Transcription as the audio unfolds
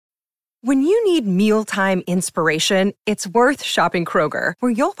When you need mealtime inspiration, it's worth shopping Kroger,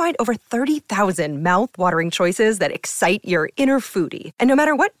 where you'll find over 30,000 mouth-watering choices that excite your inner foodie. And no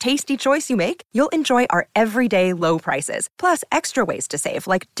matter what tasty choice you make, you'll enjoy our everyday low prices, plus extra ways to save,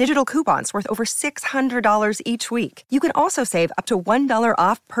 like digital coupons worth over $600 each week. You can also save up to $1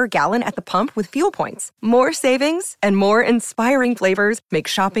 off per gallon at the pump with fuel points. More savings and more inspiring flavors make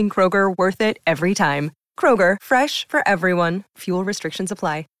shopping Kroger worth it every time. Kroger, fresh for everyone. Fuel restrictions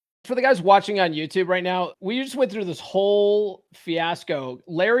apply. For the guys watching on YouTube right now, we just went through this whole fiasco.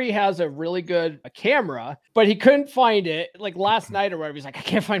 Larry has a really good camera, but he couldn't find it. Like last night or whatever, he's like, I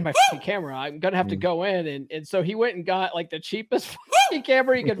can't find my camera. I'm going to have to go in. And so he went and got like the cheapest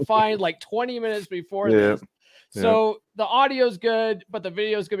camera he could find like 20 minutes before this. So the audio's good, but the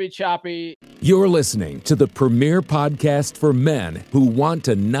video's going to be choppy. You're listening to the premier podcast for men who want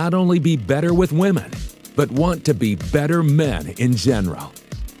to not only be better with women, but want to be better men in general.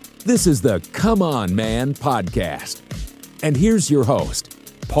 This is the Come On Man podcast. And here's your host,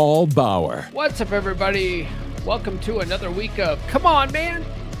 Paul Bauer. What's up, everybody? Welcome to another week of Come On Man.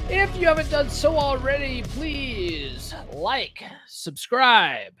 If you haven't done so already, please like,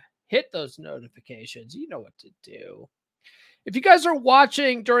 subscribe, hit those notifications. You know what to do. If you guys are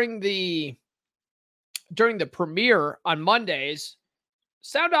watching during the premiere on Mondays,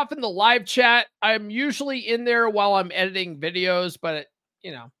 sound off in the live chat. I'm usually in there while I'm editing videos, but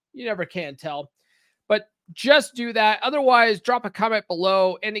you never can tell. But just do that. Otherwise, drop a comment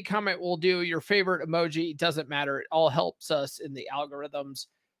below. Any comment will do. Your favorite emoji, doesn't matter. It all helps us in the algorithms.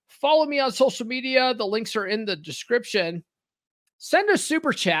 Follow me on social media. The links are in the description. Send a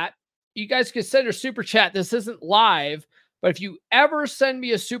super chat. You guys can send a super chat. This isn't live, but if you ever send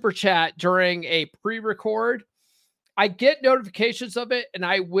me a super chat during a pre-record, I get notifications of it, and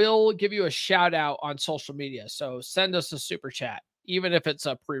I will give you a shout out on social media. So send us a super chat, even if it's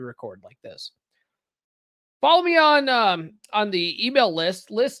a pre-record like this. Follow me on the email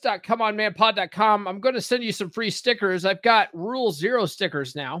list.comeonmanpod.com. I'm going to send you some free stickers. I've got Rule Zero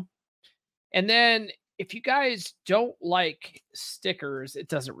stickers now. And then if you guys don't like stickers, it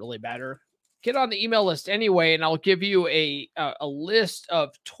doesn't really matter. Get on the email list anyway, and I'll give you a list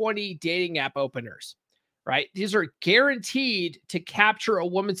of 20 dating app openers. Right? These are guaranteed to capture a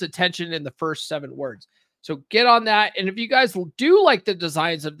woman's attention in the first 7 words. So get on that. And if you guys do like the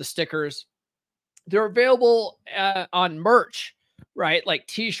designs of the stickers, they're available on merch, right? Like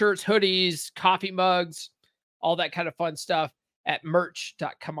t-shirts, hoodies, coffee mugs, all that kind of fun stuff at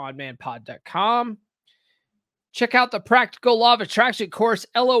merch.comeonmanpod.com. Check out the Practical Law of Attraction course,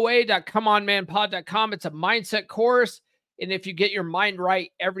 LOA.comeonmanpod.com. It's a mindset course. And if you get your mind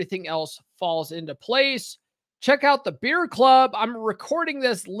right, everything else falls into place. Check out the Beer Club. I'm recording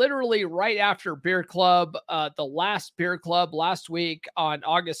this literally right after Beer Club, the last Beer Club last week on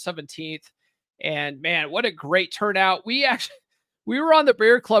August 17th. And man, what a great turnout. We were on the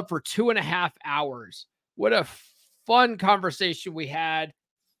Beer Club for 2.5 hours. What a fun conversation we had.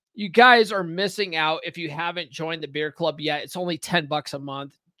 You guys are missing out if you haven't joined the Beer Club yet. It's only $10 a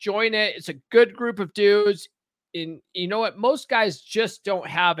month. Join it. It's a good group of dudes. And you know what? Most guys just don't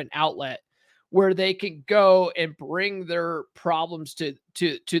have an outlet where they can go and bring their problems to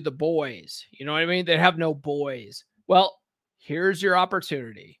the boys. You know what I mean? They have no boys. Well, here's your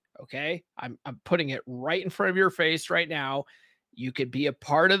opportunity. Okay. I'm putting it right in front of your face right now. You could be a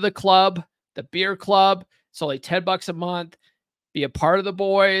part of the club, the Beer Club. It's only $10 a month. Be a part of the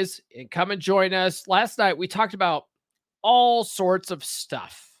boys and come and join us. Last night, we talked about all sorts of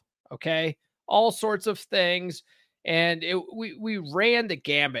stuff. Okay. All sorts of things. And we ran the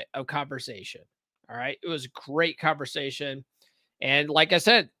gamut of conversation. All right. It was a great conversation. And like I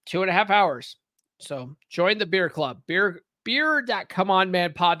said, 2.5 hours. So join the Beer Club.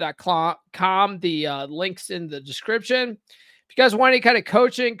 Beer.comeonmanpod.com. The links in the description. If you guys want any kind of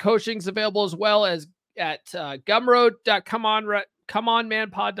coaching's available as well as at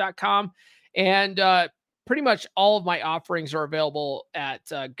gumroad.comeonmanpod.com. And pretty much all of my offerings are available at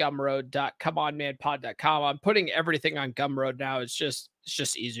gumroad.comeonmanpod.com. I'm putting everything on Gumroad now. It's just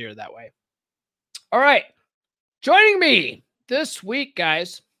easier that way. All right. Joining me this week,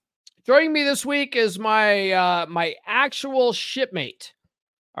 guys. Joining me this week is my my actual shipmate.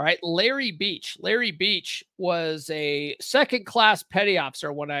 All right, Larry Beach. Larry Beach was a second-class petty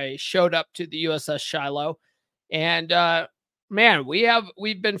officer when I showed up to the USS Shiloh. And man,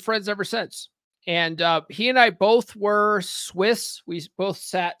 we've been friends ever since. And he and I both were Swiss. We both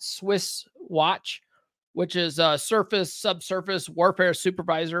sat Swiss watch, which is a surface, subsurface warfare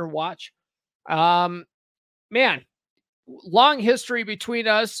supervisor watch. Man, long history between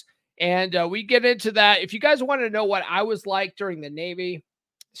us. And we get into that. If you guys want to know what I was like during the Navy,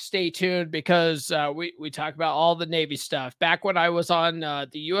 stay tuned because we talk about all the Navy stuff. Back when I was on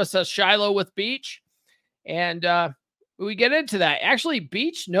the USS Shiloh with Beach, and we get into that. Actually,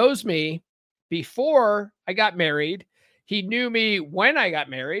 Beach knows me before I got married. He knew me when I got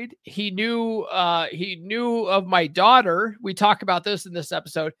married. He knew of my daughter. We talk about this in this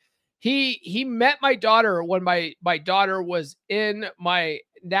episode. He met my daughter when my daughter was in my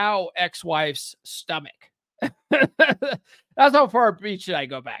now ex-wife's stomach. That's how far Beach and I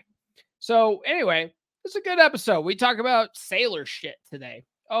go back. So anyway, it's a good episode. We talk about sailor shit today.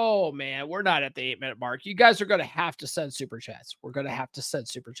 Oh man, we're not at the 8-minute mark. You guys are going to have to send super chats. We're going to have to send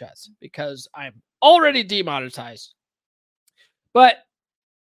super chats because I'm already demonetized. But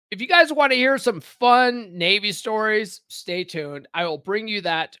if you guys want to hear some fun Navy stories, stay tuned. I will bring you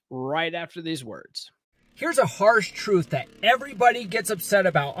that right after these words. Here's a harsh truth that everybody gets upset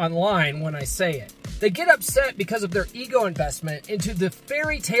about online when I say it. They get upset because of their ego investment into the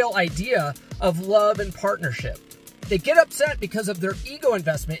fairy tale idea of love and partnership. They get upset because of their ego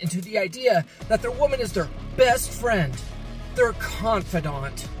investment into the idea that their woman is their best friend, their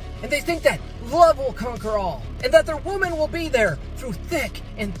confidant, and they think that love will conquer all, and that their woman will be there through thick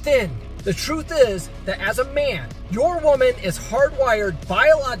and thin. The truth is that as a man, your woman is hardwired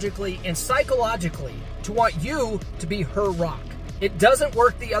biologically and psychologically to want you to be her rock. It doesn't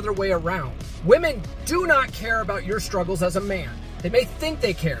work the other way around. Women do not care about your struggles as a man. They may think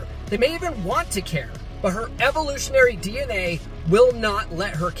they care. They may even want to care, but her evolutionary DNA will not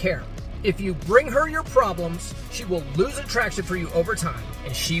let her care. If you bring her your problems, she will lose attraction for you over time,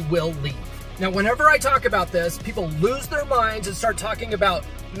 and she will leave. Now, whenever I talk about this, people lose their minds and start talking about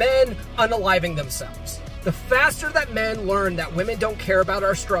men unaliving themselves. The faster that men learn that women don't care about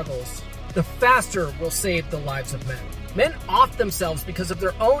our struggles, the faster we'll save the lives of men. Men off themselves because of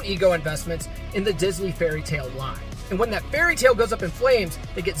their own ego investments in the Disney fairy tale lie. And when that fairy tale goes up in flames,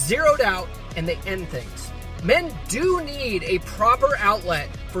 they get zeroed out and they end things. Men do need a proper outlet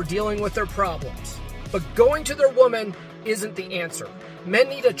for dealing with their problems, but going to their woman isn't the answer. Men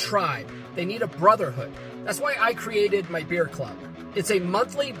need a tribe. They need a brotherhood. That's why I created my beer club. It's a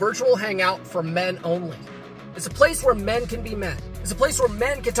monthly virtual hangout for men only. It's a place where men can be men. It's a place where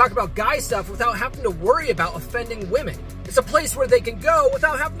men can talk about guy stuff without having to worry about offending women. It's a place where they can go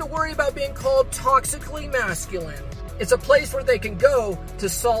without having to worry about being called toxically masculine. It's a place where they can go to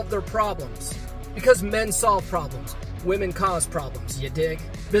solve their problems. Because men solve problems, women cause problems, you dig?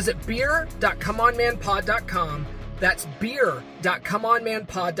 Visit beer.comeonmanpod.com. That's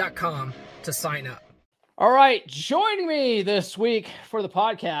beer.comeonmanpod.com to sign up. All right, joining me this week for the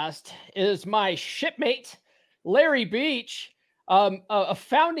podcast is my shipmate, Larry Beach, a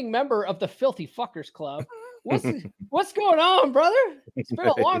founding member of the Filthy Fuckers Club. What's going on, brother? It's been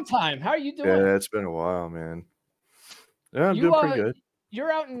a long time. How are you doing? Yeah, it's been a while, man. Yeah, I'm doing pretty good.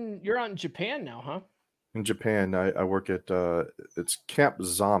 You're out in Japan now, huh? In Japan, I work at it's Camp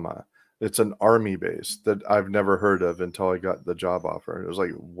Zama. It's an army base that I've never heard of until I got the job offer. It was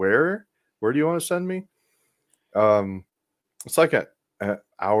like, where do you want to send me? It's like an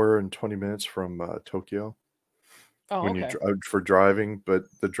hour and 20 minutes from Tokyo. Oh, when okay. you for driving, but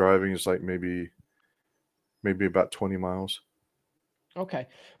the driving is like maybe about 20 miles. Okay.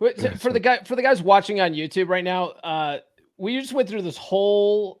 For the guys watching on YouTube right now, we just went through this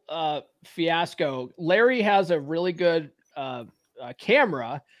whole fiasco. Larry has a really good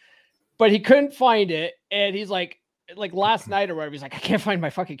camera, but he couldn't find it, and he's like last night or whatever, he's like, I can't find my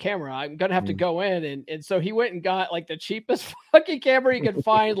fucking camera. I'm gonna have to go in, and so he went and got like the cheapest fucking camera he could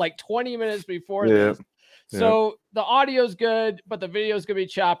find like 20 minutes before this. So the audio's good, but the video's gonna be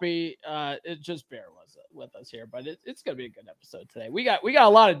choppy. It just bear with us here, but it's gonna be a good episode today. We got a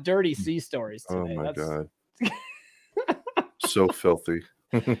lot of dirty sea stories today. Oh my god. So filthy.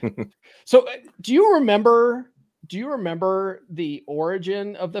 So do you remember the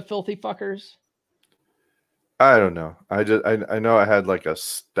origin of the Filthy Fuckers? I don't know. I know I had like a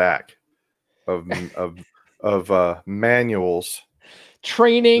stack of manuals,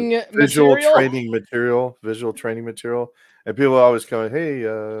 visual training material, and people always come, hey,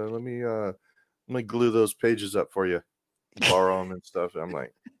 let me glue those pages up for you, borrow them and stuff. I'm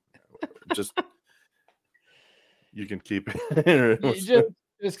like, just you can keep it.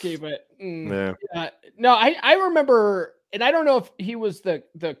 just keep it. Yeah. No, I remember, and I don't know if he was the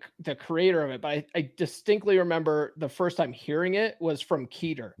creator of it, but I distinctly remember the first time hearing it was from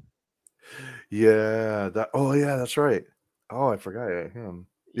Keeter. Yeah. That's right. Oh, I forgot him.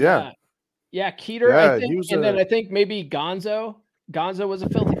 Yeah. Yeah, Keeter. Yeah, I think, then I think maybe Gonzo. Gonzo was a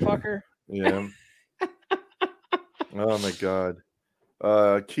filthy fucker. Yeah. Oh my god.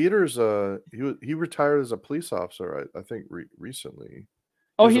 Keeter's he retired as a police officer. I think recently.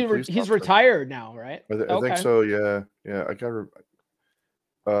 Oh, he's retired now, right? I think so. Yeah. I got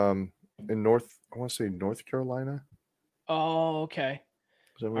in I want to say North Carolina. Oh, okay.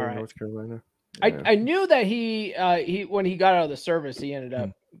 Is that where in North Carolina? Yeah. I knew that he when he got out of the service, he ended up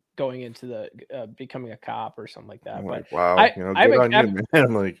going into the becoming a cop or something like that. I'm but like, wow, good on you, man.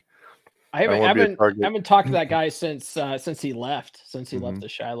 I'm like, I haven't talked to that guy since he left the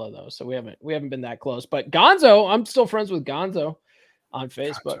Shiloh though. So we haven't been that close. But Gonzo, I'm still friends with Gonzo on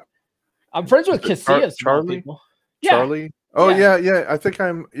Facebook. Gonzo. I'm friends with Casillas. Charlie. Charlie. Oh yeah. I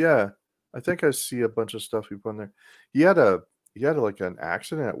think I see a bunch of stuff he put on there. He had like an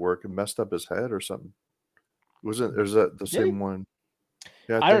accident at work and messed up his head or something. Is that the same one?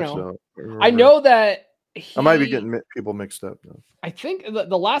 Yeah, I don't know. So. I know that I might be getting people mixed up though. I think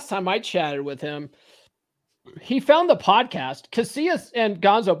the last time I chatted with him, he found the podcast. Casillas and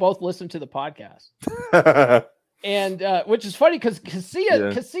Gonzo both listened to the podcast. And which is funny because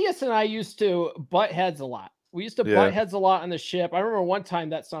Casillas and I used to butt heads a lot. We used to butt heads a lot on the ship. I remember one time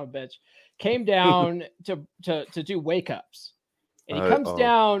that son of a bitch came down to do wake ups. And he comes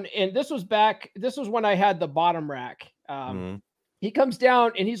down, and this was when I had the bottom rack. He comes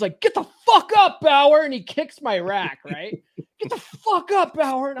down and he's like, "Get the fuck up, Bauer!" And he kicks my rack, right? "Get the fuck up,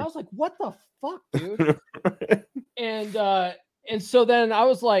 Bauer!" And I was like, "What the fuck, dude?" And so then I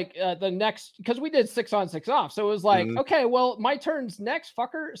was like, the next, because we did 6 on 6 off, so it was like, okay, well, my turn's next,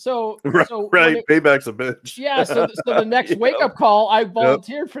 fucker. So right, payback's a bitch. Yeah. So the next wake up call, I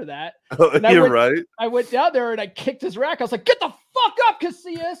volunteered for that. You're right. I went down there and I kicked his rack. I was like, "Get the fuck up,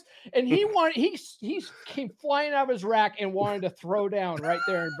 Casillas!" And he came flying out of his rack and wanted to throw down right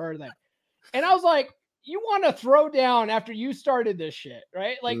there in Burbank. And I was like, "You want to throw down after you started this shit,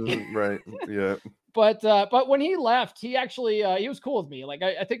 right?" Like, right, yeah. But when he left, he actually he was cool with me. Like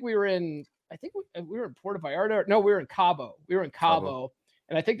I think we were in Puerto Vallarta. No, we were in Cabo.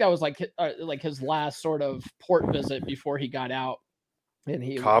 And I think that was like his last sort of port visit before he got out. And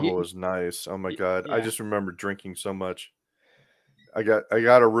Cabo was nice. Oh my god, yeah. I just remember drinking so much. I got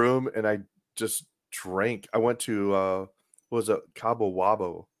a room and I just drank. I went to what was it, Cabo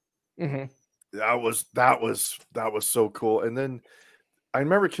Wabo. Mm-hmm. That was so cool. And then I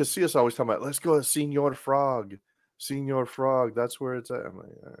remember Casillas always talking about, "Let's go to Senor Frog. That's where it's at." I'm like,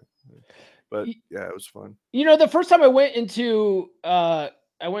 all right. But yeah, it was fun. The first time I went into Cabo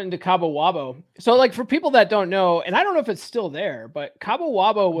Wabo. So like for people that don't know, and I don't know if it's still there, but Cabo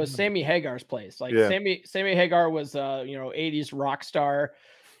Wabo was Sammy Hagar's place. Like Sammy Hagar was 80s rock star.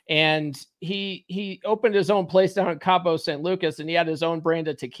 And he opened his own place down in Cabo San Lucas, and he had his own brand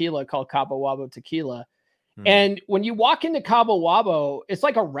of tequila called Cabo Wabo Tequila. And when you walk into Cabo Wabo, it's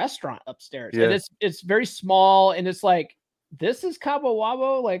like a restaurant upstairs. And it's very small, and it's like, this is Cabo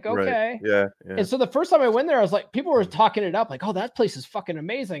Wabo? Like, okay. Right. Yeah. And so the first time I went there, I was like, people were talking it up, like, "Oh, that place is fucking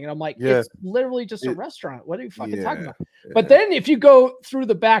amazing." And I'm like, it's literally just a restaurant. What are you fucking talking about? Yeah. But then if you go through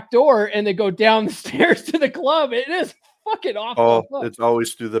the back door and they go down the stairs to the club, it is fucking awful. Oh, it's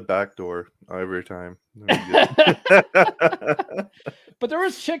always through the back door every time. But there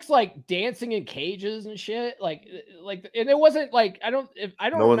was chicks like dancing in cages and shit, like, and it wasn't like I don't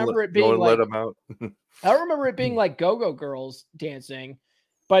remember it being like, let them out. I don't remember it being like go-go girls dancing,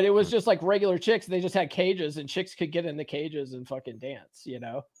 but it was just like regular chicks. They just had cages, and chicks could get in the cages and fucking dance,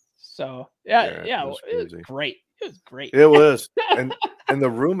 So yeah, it was great. It was great. It was, and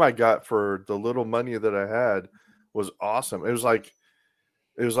the room I got for the little money that I had was awesome. It was like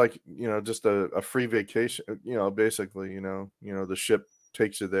just a free vacation, basically, the ship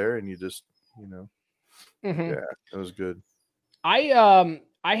takes you there and you just, yeah, it was good. I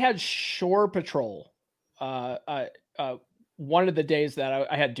had shore patrol one of the days that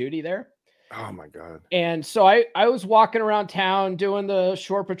I had duty there. Oh my god. And so I was walking around town doing the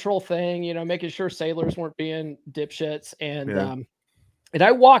shore patrol thing, making sure sailors weren't being dipshits, and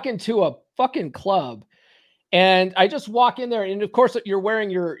I walk into a fucking club. And I just walk in there, and of course you're wearing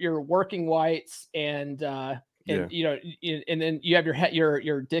your working whites, and then you have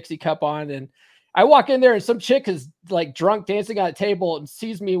your Dixie cup on, and I walk in there, and some chick is like drunk dancing on a table and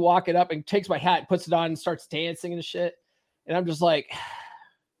sees me walking up and takes my hat and puts it on and starts dancing and shit, and I'm just like,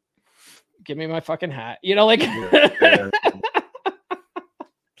 "Give me my fucking hat,"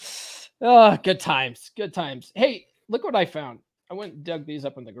 Oh, good times. Hey, look what I found. I went and dug these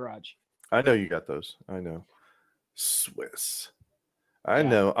up in the garage. I know you got those. I know. Swiss. I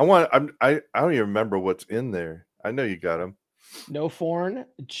know. I don't even remember what's in there. I know you got them. No foreign,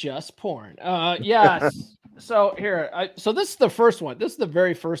 just porn. Yes. So here, so this is the first one. This is the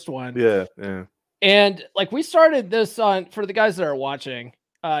very first one. Yeah. And like we started this on, for the guys that are watching,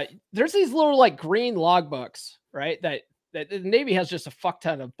 there's these little like green logbooks, right? That the Navy has just a fuck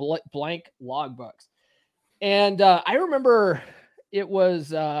ton of blank logbooks. And I remember it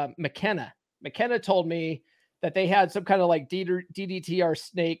was McKenna. McKenna told me that they had some kind of like DDTR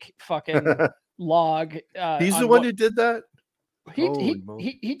snake fucking log. He's the one who did that?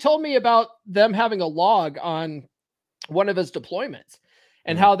 He told me about them having a log on one of his deployments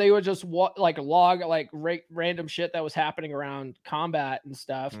and how they would just log like random shit that was happening around combat and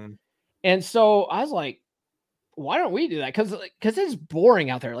stuff. And so I was like, why don't we do that? Because it's boring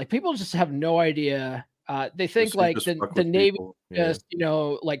out there. Like people just have no idea. They think like the Navy is,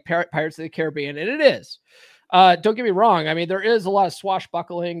 like Pirates of the Caribbean, and it is. Don't get me wrong. I mean, there is a lot of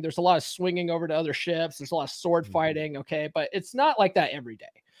swashbuckling. There's a lot of swinging over to other ships. There's a lot of sword fighting. Okay. But it's not like that every day.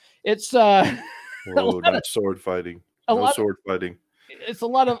 It's not sword fighting. Fighting. It's a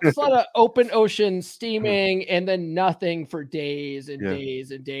lot of open ocean steaming and then nothing for days and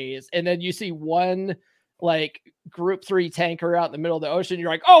days and days. And then you see one like Group 3 tanker out in the middle of the ocean. You're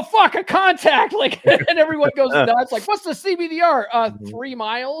like, oh fuck, a contact! Like, and everyone goes nuts. Like, what's the CBDR? 3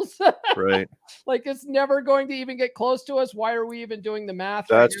 miles. Right. Like, it's never going to even get close to us. Why are we even doing the math?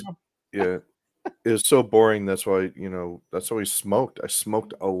 That's yeah. It was so boring. That's why that's why we smoked. I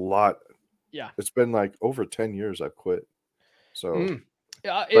smoked a lot. Yeah. It's been like over 10 years I've quit. So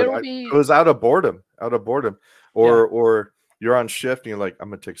it was out of boredom. Or you're on shift and you're like, I'm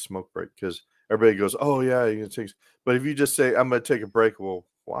gonna take a smoke break because everybody goes, oh yeah, you're gonna take. But if you just say, I'm gonna take a break, well,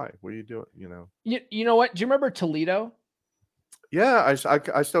 why? What are you doing? You know what? Do you remember Toledo? Yeah,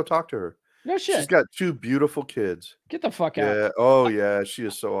 I still talk to her. No shit. She's got 2 beautiful kids. Get the fuck out. Yeah. Oh yeah, she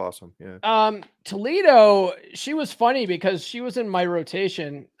is so awesome. Yeah. Toledo, she was funny because she was in my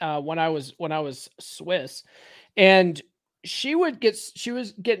rotation when I was Swiss, and she was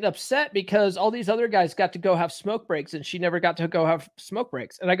getting upset because all these other guys got to go have smoke breaks and she never got to go have smoke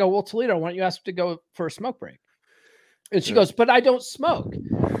breaks. And I go, well, Toledo, why don't you ask to go for a smoke break? And she goes, but I don't smoke.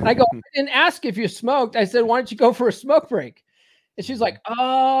 And I go, I didn't ask if you smoked. I said, why don't you go for a smoke break? And she's like,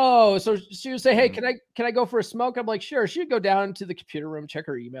 oh, so she would say, hey, can I go for a smoke? I'm like, sure. She'd go down to the computer room, check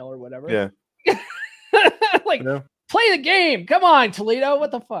her email or whatever. Yeah. Like, play the game. Come on, Toledo.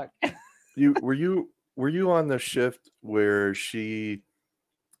 What the fuck? Were you on the shift where she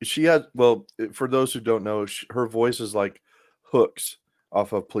had, well, for those who don't know, her voice is like Hooks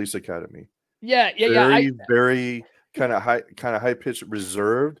off of Police Academy. Yeah. Very kind of high pitched,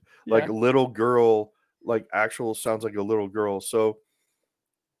 reserved, like little girl, like actual sounds like a little girl. So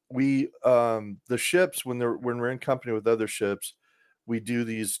we, the ships, when we're in company with other ships, we do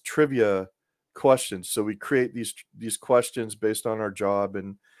these trivia questions. So we create these questions based on our job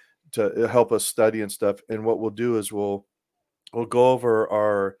and to help us study and stuff. And what we'll do is we'll go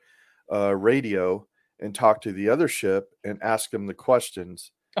over our radio and talk to the other ship and ask them the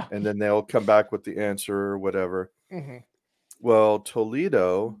questions, and then they'll come back with the answer or whatever. Mm-hmm. Well,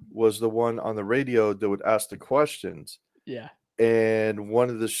 Toledo was the one on the radio that would ask the questions. Yeah. And one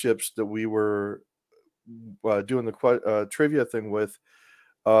of the ships that we were doing the trivia thing with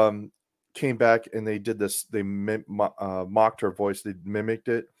came back and they did this. They mocked her voice. They mimicked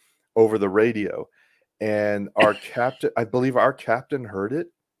it over the radio, and our captain, I believe our captain heard it.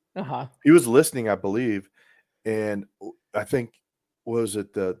 He was listening, I believe, and I think, was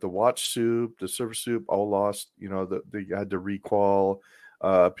it the watch soup, the server soup, all lost. They had to requal.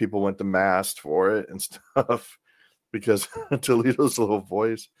 People went to mast for it and stuff because Toledo's little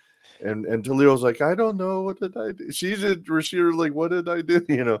voice, and Toledo's like, I don't know, what did I do? She was like, what did I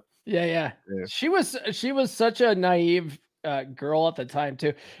do? Yeah. She was such a naive girl at the time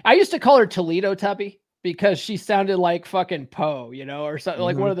too. I used to call her Toledo Tubby because she sounded like fucking Poe, or something,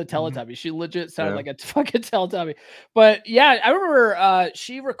 like one of the Teletubbies. She legit sounded like a fucking Teletubby. But yeah, I remember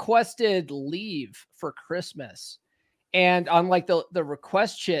she requested leave for Christmas, and on like the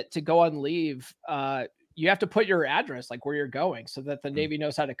request shit to go on leave, you have to put your address, like where you're going, so that the Navy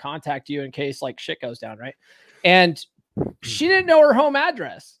knows how to contact you in case like shit goes down, right? And she didn't know her home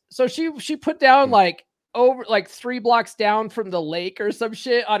address, so she put down like over like 3 blocks down from the lake or some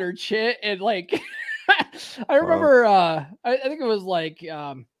shit on her chit, and like I remember I think it was like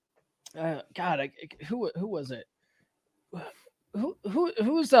who was it,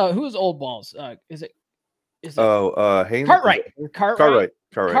 who's Old Balls, is it Haynes? Cartwright,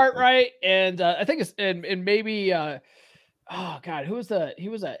 and I think it's and maybe oh god, he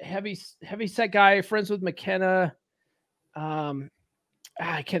was a heavy set guy, friends with McKenna.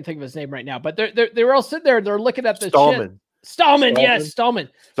 I can't think of his name right now, but they were all sitting there. They're looking at the Stallman. Yes, Stallman.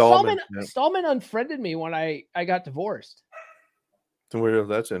 Stallman unfriended me when I got divorced. Well,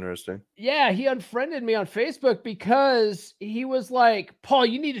 that's interesting. Yeah, he unfriended me on Facebook because he was like, Paul,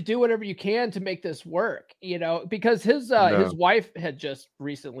 you need to do whatever you can to make this work, because his wife had just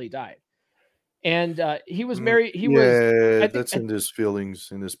recently died. And he was married. That's in his feelings,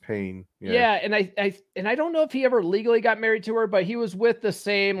 in his pain. Yeah, and I don't know if he ever legally got married to her, but he was with the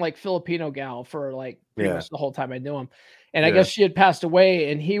same like Filipino gal for like pretty much the whole time I knew him. And I guess she had passed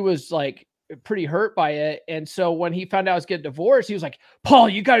away, and he was like pretty hurt by it. And so when he found out I was getting divorced, he was like, Paul,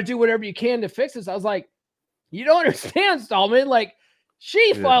 you got to do whatever you can to fix this. I was like, you don't understand, Stallman. Like,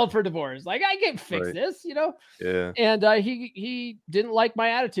 she filed for divorce. Like, I can't fix this, Yeah. And he didn't like my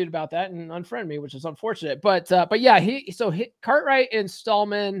attitude about that and unfriended me, which is unfortunate. But yeah, Cartwright and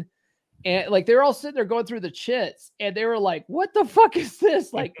Stallman, and like they're all sitting there going through the chits, and they were like, "What the fuck is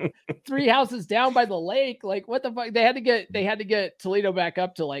this? Like 3 houses down by the lake? Like what the fuck?" They had to get Toledo back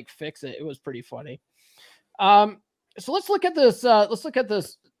up to like fix it. It was pretty funny. So let's look at this. Let's look at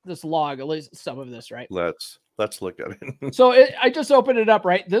this log, at least some of this, right? Let's look at it. So I just opened it up,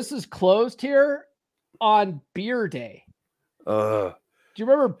 right? This is closed here on Beer Day. Do you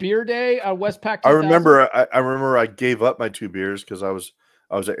remember Beer Day on Westpac 2000? I remember I gave up my 2 beers because I was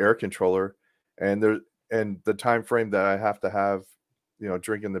an air controller, and the time frame that I have to have,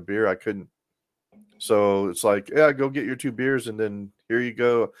 drinking the beer, I couldn't. So it's like, yeah, go get your 2 beers, and then here you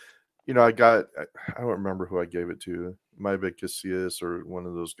go. I don't remember who I gave it to. It might have been Casillas or one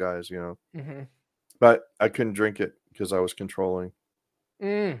of those guys, Mm-hmm. But I couldn't drink it because I was controlling.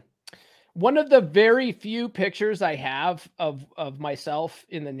 One of the very few pictures I have of myself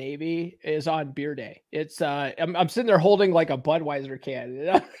in the Navy is on Beer Day. It's I'm sitting there holding like a Budweiser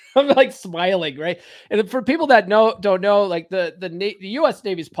can. I'm like smiling, right? And for people that don't know, like the U.S.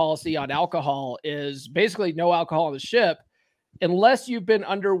 Navy's policy on alcohol is basically no alcohol on the ship unless you've been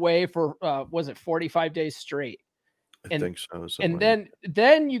underway for 45 days straight. I think so. And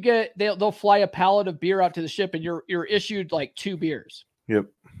then you they'll fly a pallet of beer out to the ship, and you're issued like 2 beers. Yep.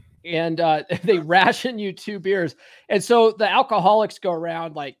 And they ration you 2 beers, and so the alcoholics go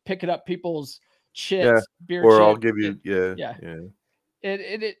around like picking up people's chits, beer. Or I'll give you, yeah.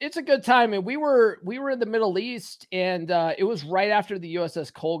 It's a good time, and we were in the Middle East, and it was right after the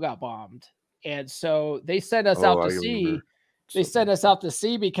USS Cole got bombed, and so they sent us out to sea. They sent us out to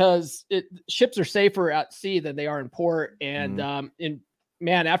sea because ships are safer at sea than they are in port. And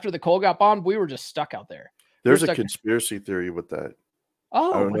after the Cole got bombed, we were just stuck out there. There's a conspiracy theory with that.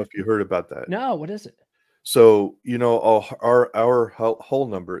 Oh, I don't know if you heard about that. No, what is it? So our hull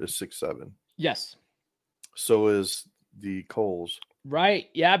number is 67. Yes. So is the Cole's. Right.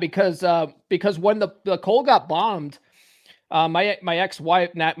 Yeah, because when the Cole got bombed, my ex-wife,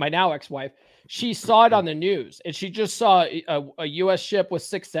 my now ex-wife, she saw it on the news, and she just saw a U.S. ship with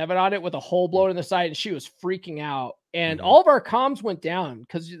 6-7 on it with a hole blown in the side, and she was freaking out. And all of our comms went down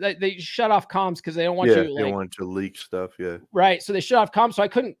because they shut off comms because they don't want they don't want to leak stuff. Yeah. Right. So they shut off comms. So I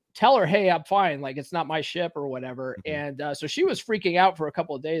couldn't tell her, hey, I'm fine. Like, it's not my ship or whatever. And so she was freaking out for a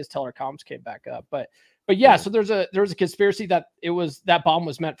couple of days till her comms came back up. But yeah, so there's a conspiracy that that bomb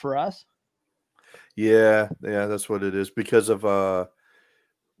was meant for us. Yeah, that's what it is because of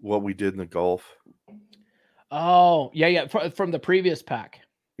what we did in the Gulf. Oh, yeah, from the previous pack.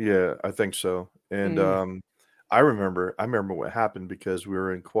 Yeah, I think so. And I remember what happened because we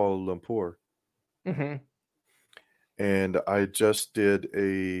were in Kuala Lumpur. Mm-hmm. And I just did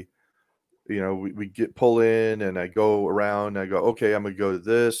we pull in, and I go around, and I go, okay, I'm gonna go to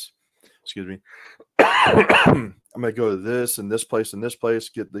this. Excuse me. I'm gonna go to this and this place and this place,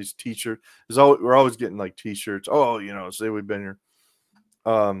 get these t-shirts. We're always getting like t-shirts. Say we've been here.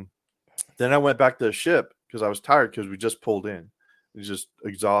 Then I went back to the ship because I was tired because we just pulled in. I was just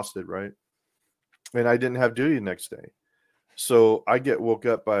exhausted, right? And I didn't have duty the next day. So I get woke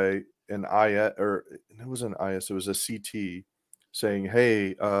up by an IS, or it wasn't an IS, it was a CT saying,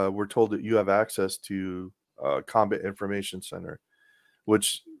 hey, we're told that you have access to Combat Information Center,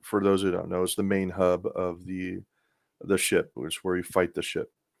 which, for those who don't know, is the main hub of the ship, which is where you fight the ship.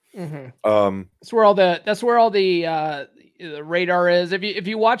 Mm-hmm. That's where all the radar is. If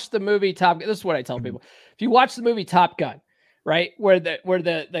you watch the movie Top Gun, this is what I tell people. If you watch the movie Top Gun, right, where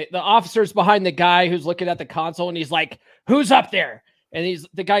the officer's behind the guy who's looking at the console, and he's like, "Who's up there?" And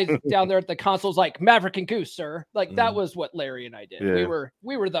the guy down there at the console's like, "Maverick and Goose, sir." Like that was what Larry and I did. Yeah.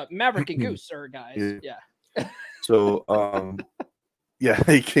 We were the Maverick and Goose, sir, guys. Yeah. So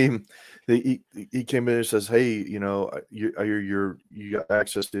he came in and says, hey, you got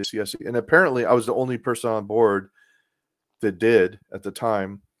access to CSC. And apparently I was the only person on board that did at the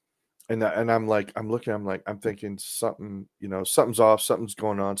time. And I'm thinking something, something's off, something's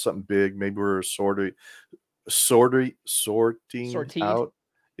going on, something big. Maybe we're sorting. sorting Sortied. out.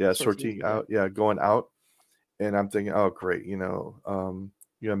 Yeah, sorting out. Yeah, going out. And I'm thinking, oh, great,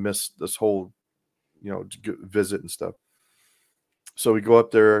 I missed this whole, visit and stuff. So we go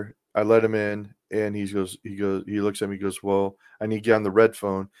up there. I let him in, and he looks at me, he goes, well, I need to get on the red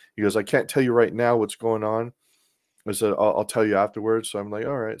phone. He goes, I can't tell you right now what's going on. I said, I'll tell you afterwards. So I'm like,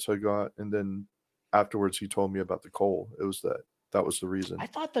 all right. So I go out, and then afterwards he told me about the coal. It was that was the reason. I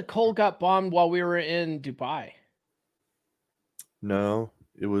thought the coal got bombed while we were in Dubai. No,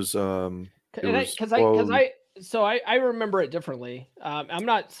 it was So I remember it differently. I'm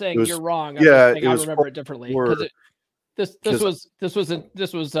not saying you're wrong. I remember it differently because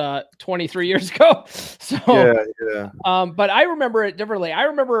this was 23 years ago. So yeah. But I remember it differently. I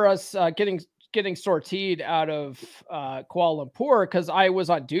remember us getting sortied out of Kuala Lumpur because I was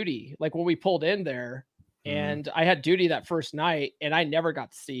on duty. Like when we pulled in there, and I had duty that first night, and I never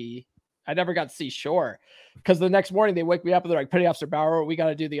got to see shore. Because the next morning they wake me up and they're like, Petty Officer Bauer, we got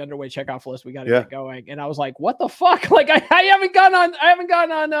to do the underway checkoff list. We got to get going. And I was like, what the fuck? Like I haven't gone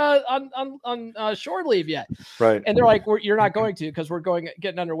on shore leave yet. Right. And they're like, you're not going to, because we're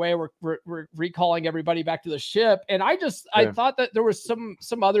getting underway. We're recalling everybody back to the ship. And I thought that there was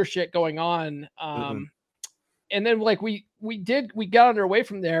some other shit going on. And then like we got underway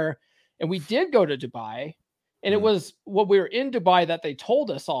from there, and we did go to Dubai. And it was when we were in Dubai that they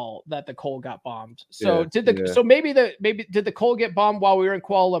told us all that the coal got bombed. So so maybe did the coal get bombed while we were in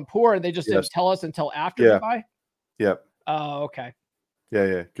Kuala Lumpur, and they just didn't tell us until after Dubai? Yep. Oh, okay.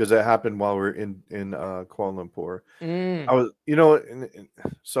 Yeah. Because that happened while we were in Kuala Lumpur. I was,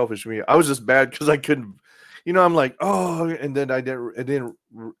 selfish me. I was just bad because I couldn't, I'm like, oh, and then I didn't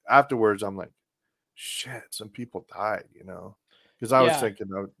afterwards. I'm like, shit, some people died, because I was thinking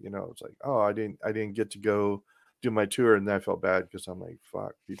of, it's like, oh, I didn't get to go do my tour, and then I felt bad because I'm like,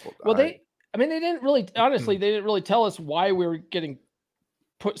 fuck, people died. Well, they didn't really, honestly, they didn't really tell us why we were getting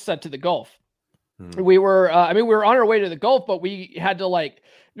sent to the Gulf. We were, we were on our way to the Gulf, but we had to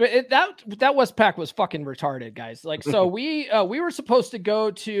that Westpac was fucking retarded, guys. Like, so we were supposed to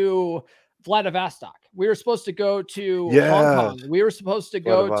go to Vladivostok. We were supposed to go to Hong Kong. We were supposed to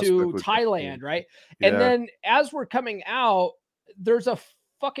go to Thailand, right? And then as we're coming out, there's a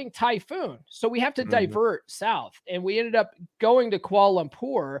fucking typhoon. So we have to divert south, and we ended up going to Kuala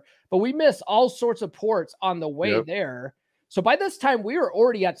Lumpur, but we missed all sorts of ports on the way there. So by this time we were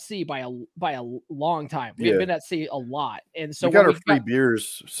already at sea by a long time. We had been at sea a lot. And so we got our free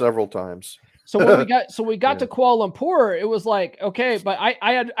beers several times. So when we got to Kuala Lumpur, it was like, okay, but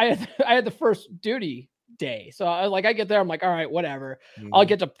I had the first duty day. So I get there, I'm like, all right, whatever. I'll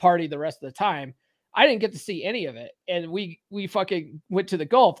get to party the rest of the time. I didn't get to see any of it. And we fucking went to the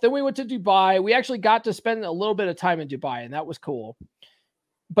Gulf. Then we went to Dubai. We actually got to spend a little bit of time in Dubai, and that was cool.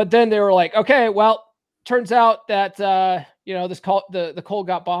 But then they were like, okay, well, turns out that, the coal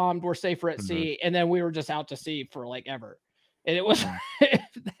got bombed. We're safer at sea. And then we were just out to sea for like ever. And it was,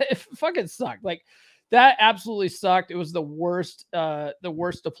 it fucking sucked. Like that absolutely sucked. It was the worst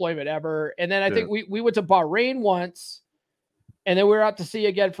deployment ever. And then I think we went to Bahrain once, and then we were out to sea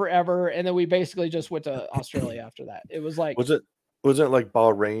again forever. And then we basically just went to Australia after that. It was like, was it like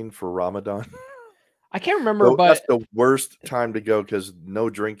Bahrain for Ramadan? I can't remember, but that's the worst time to go because no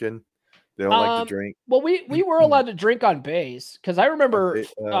drinking. They don't like to drink. Well, we were allowed to drink on base because I remember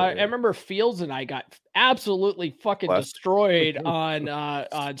I remember Fields and I got absolutely fucking destroyed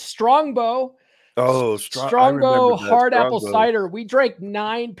on Strongbow. Oh, Strongbow hard apple cider. We drank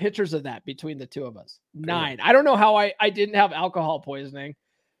 9 pitchers of that between the two of us. 9. I don't know how I didn't have alcohol poisoning,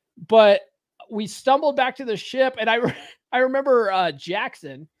 but we stumbled back to the ship, and I remember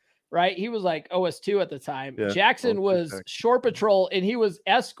Jackson. Right. He was like OS2 at the time. Yeah. Jackson was shore patrol, and he was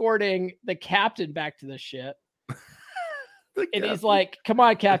escorting the captain back to the ship. And he's like, come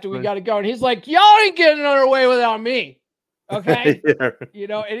on, Captain, we got to go. And he's like, y'all ain't getting on our way without me. Okay. And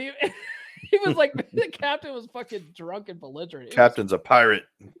he was like, the captain was fucking drunk and belligerent. Captain's a pirate.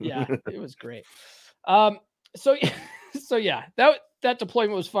 Yeah, it was great. So yeah, that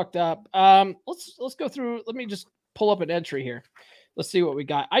deployment was fucked up. Let's go through. Let me just pull up an entry here. Let's see what we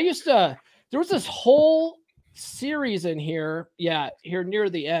got. There was this whole series in here. Yeah. Here near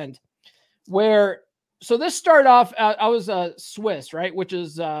the end so this started off, I was a Swiss, right? Which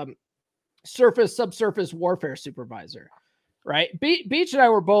is, subsurface warfare supervisor, right? Beach and I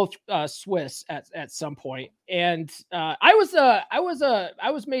were both, Swiss at some point. And, I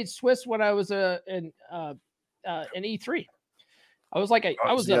was made Swiss when I was, an E3.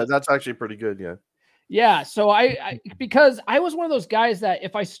 That's actually pretty good. Yeah. Yeah, so I because I was one of those guys that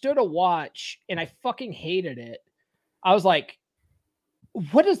if I stood a watch and I fucking hated it, I was like,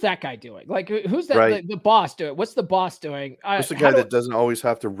 what is that guy doing? Like, who's that? Right. The boss doing? What's the boss doing? What's the guy that doesn't always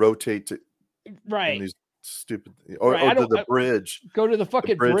have to rotate to right? These stupid or to the bridge. Go to the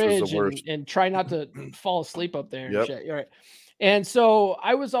fucking bridge and try not to fall asleep up there and shit. Right. And so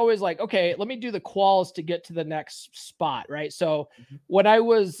I was always like, okay, let me do the quals to get to the next spot. Right. So when I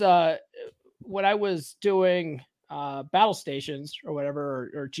was doing battle stations or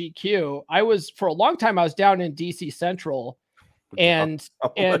whatever, or GQ, for a long time, I was down in DC Central. And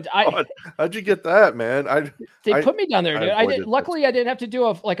how'd you get that, man? They put me down there, dude. Luckily I didn't have to do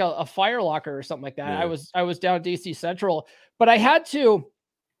a fire locker or something like that. Yeah. I was down DC Central, but I had to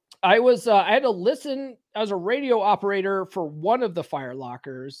listen. I was a radio operator for one of the fire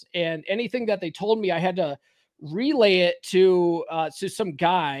lockers, and anything that they told me, I had to relay it to some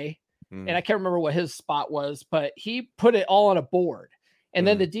guy, and I can't remember what his spot was, but he put it all on a board. And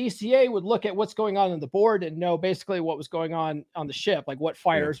then the DCA would look at what's going on the board and know basically what was going on the ship, like what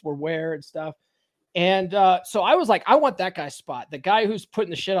fires were where and stuff. And so I was like, I want that guy's spot, the guy who's putting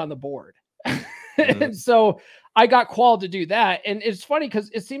the shit on the board. And so I got qualified to do that. And it's funny because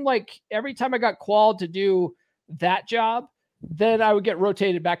it seemed like every time I got qualified to do that job, then I would get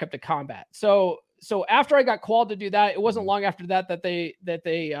rotated back up to combat. So after I got qualified to do that, it wasn't long after that they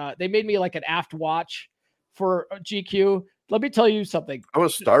made me like an aft watch for GQ. Let me tell you something. I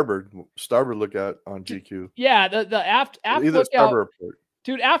was starboard lookout on GQ. Yeah, the aft lookout,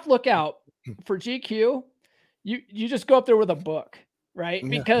 dude. Aft lookout for GQ. You just go up there with a book, right?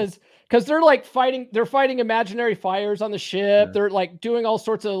 Yeah. Because they're like fighting imaginary fires on the ship. Yeah. They're like doing all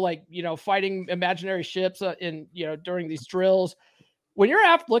sorts of fighting imaginary ships during these drills. When you're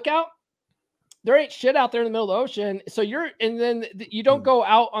aft lookout, there ain't shit out there in the middle of the ocean. So you don't go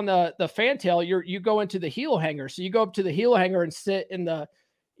out on the fantail. You go into the helo hangar. So you go up to the helo hangar and sit in the.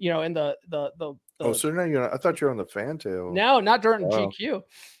 Oh, so now I thought you were on the fantail. No, not during GQ.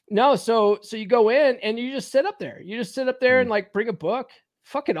 No, so you go in and you just sit up there. You just sit up there and like bring a book.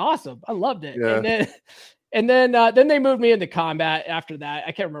 Fucking awesome. I loved it. Yeah. And then they moved me into combat after that.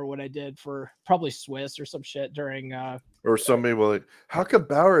 I can't remember what I did for probably Swiss or some shit during. Or somebody will like, how come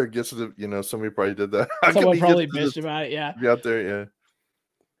Bauer gets to the, somebody probably did that. Someone probably bitched about it. Yeah. Be out there. Yeah.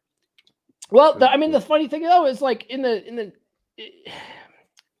 Well, the funny thing though is like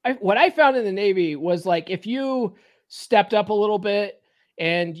what I found in the Navy was like, if you stepped up a little bit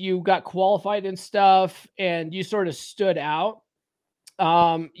and you got qualified and stuff and you sort of stood out,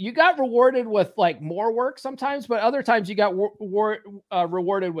 you got rewarded with like more work sometimes, but other times you got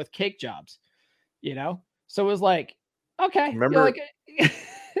rewarded with cake jobs, So it was like, okay. Remember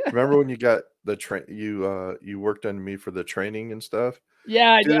when you got the you worked under me for the training and stuff?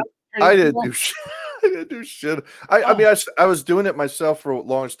 Yeah, I did. I didn't do shit. I didn't do shit. I mean, I was doing it myself for a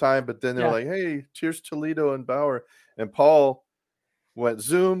long time, but then they were like, "Hey, cheers, Toledo and Bauer," and Paul went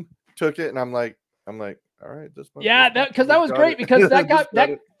Zoom, took it, and I'm like, all right, this. Because that was great because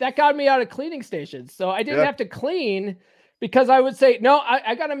that got me out of cleaning stations, so I didn't have to clean because I would say, no,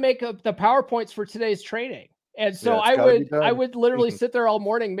 I got to make up the PowerPoints for today's training. And so I would literally sit there all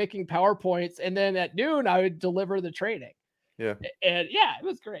morning making PowerPoints, and then at noon I would deliver the training. Yeah. And it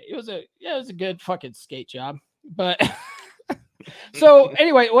was great. It was a good fucking skate job. But so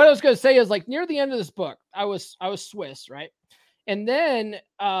anyway, what I was going to say is like near the end of this book, I was Swiss, right? And then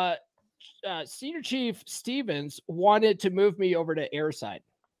Senior Chief Stevens wanted to move me over to airside.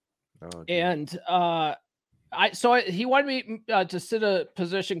 Oh, and he wanted me to sit a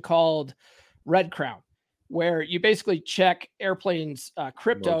position called Red Crown, where you basically check airplanes'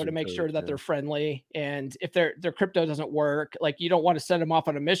 crypto to make sure that they're friendly. And if their crypto doesn't work, like you don't want to send them off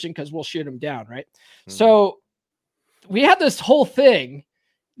on a mission because we'll shoot them down, right? Mm-hmm. So we had this whole thing,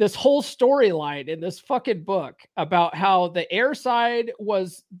 this whole storyline in this fucking book about how the air side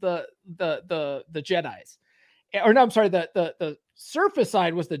was the Jedis. Or no, I'm sorry, the surface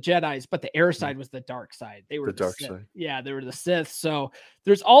side was the Jedis, but the air side was the dark side. They were the dark side. Yeah, they were the Sith. So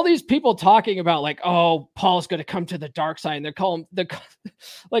there's all these people talking about like, oh, Paul's going to come to the dark side. And they call him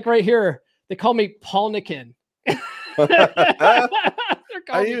like right here, they call me Paulnikin. I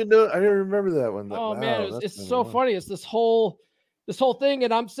didn't remember that one. Oh man, it's so funny. It's this whole thing,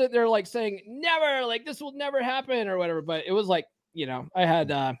 and I'm sitting there like saying, never, like this will never happen or whatever. But it was like, I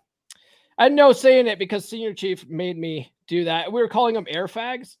had no say in it because Senior Chief made me do that. We were calling them air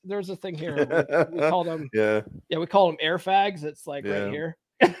fags. There's a thing here. We called them. We call them air fags. It's like right here.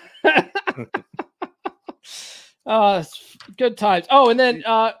 Good times. Oh, and then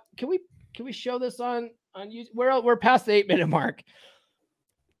can we show this on YouTube? We're past the 8-minute mark.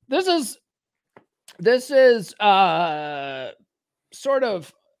 This is sort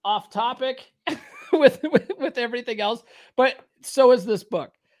of off topic, with everything else. But so is this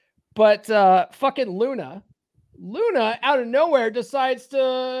book. But fucking Luna out of nowhere decides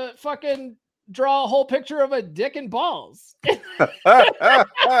to fucking draw a whole picture of a dick and balls.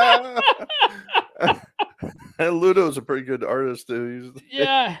 And Ludo's a pretty good artist too.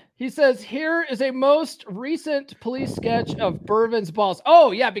 Yeah, he says here is a most recent police sketch of Bervin's balls.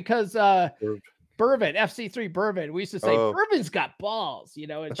 Oh yeah, because Bervin, FC3 Bervin, we used to say Bervin's got balls, you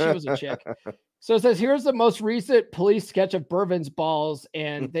know, and she was a chick. So it says here's the most recent police sketch of Bervin's balls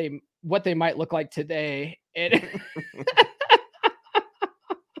and what they might look like today. And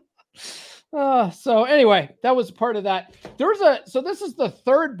so anyway, that was part of that. So this is the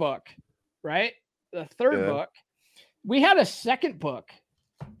third book, right? The third book. We had a second book,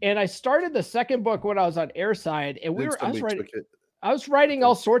 and I started the second book when I was on Airside, and I was writing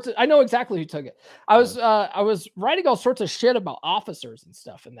all sorts of. I know exactly who took it. I was writing all sorts of shit about officers and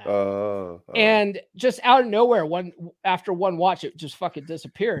stuff in that. And just out of nowhere, after one watch, it just fucking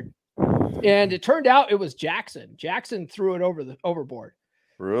disappeared. And it turned out it was Jackson. Jackson threw it overboard.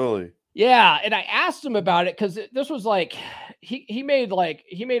 Really? Yeah, and I asked him about it because this was like he made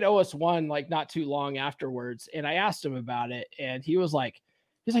OS1 like not too long afterwards, and I asked him about it, and he's like,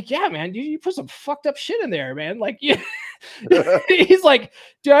 yeah, man, you put some fucked up shit in there, man. Like, yeah. He's like,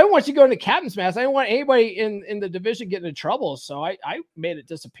 dude, I don't want you going to Captain's Mass. I don't want anybody in the division getting in trouble, so I made it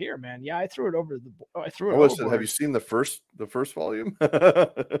disappear, man. Yeah, I threw it over overboard. Have you seen the first volume?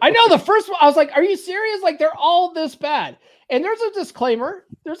 I know the first one. I was like, are you serious? Like, they're all this bad. And there's a disclaimer.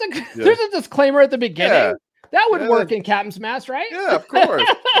 There's a disclaimer at the beginning. Yeah. That would work in Captain's Mass, right? Yeah, of course.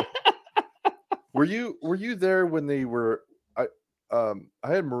 Were you there when they were? I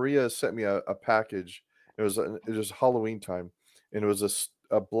had Maria sent me a package. It was Halloween time, and it was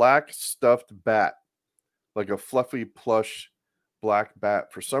a black stuffed bat, like a fluffy plush black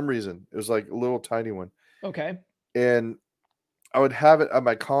bat. For some reason, it was like a little tiny one. Okay. And I would have it on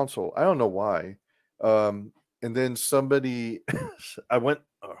my console. I don't know why. And then somebody, I went.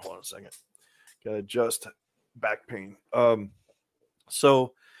 Oh, hold on a second. Got to adjust back pain.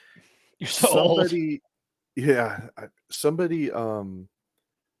 So you're so old. Yeah, somebody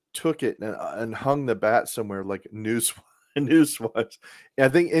took it and hung the bat somewhere, like Newswatch. I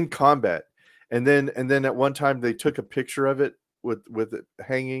think in combat, and then at one time they took a picture of it with it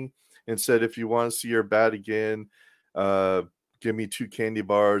hanging and said, "If you want to see your bat again, give me 2 candy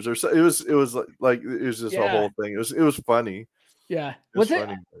bars." Or so it was just a whole thing. It was funny. Yeah, was it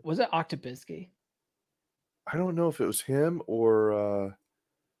Octobisky? I don't know if it was him or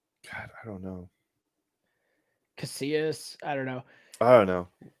God, I don't know. Casillas, I don't know.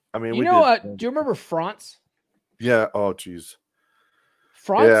 I mean, do you remember France? Yeah. Oh, geez.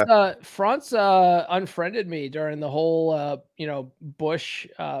 France unfriended me during the whole Bush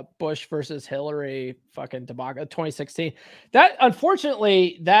versus Hillary fucking debacle 2016. That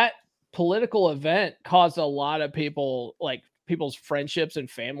unfortunately that political event caused a lot of people's friendships and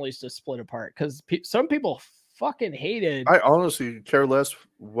families to split apart because some people fucking hated. I honestly care less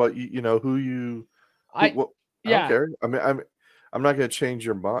what who you. I don't care. I mean, I'm not going to change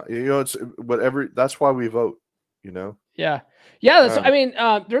your mind. It's whatever. That's why we vote. Yeah. There's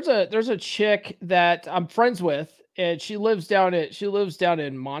a chick that I'm friends with, and she lives down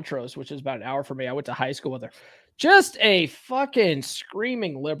in Montrose, which is about an hour from me. I went to high school with her. Just a fucking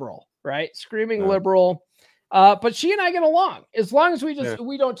screaming liberal, right? Screaming liberal. But she and I get along as long as we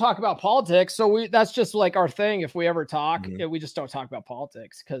don't talk about politics. So that's just like our thing. If we ever talk, we just don't talk about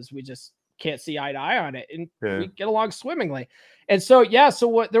politics because we just can't see eye to eye on it, and we get along swimmingly. And so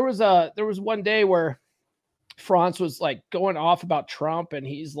there was one day where France was like going off about Trump, and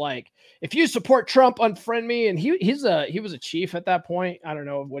he's like, if you support Trump, unfriend me. And he was a chief at that point. I don't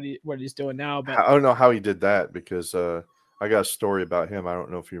know what he's doing now, but I don't know how he did that because I got a story about him. I don't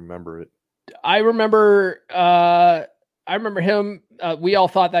know if you remember it. I remember him. We all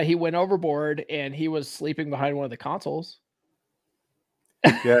thought that he went overboard and he was sleeping behind one of the consoles.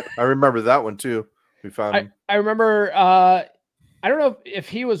 Yeah, I remember that one too. We found him. I remember. I don't know if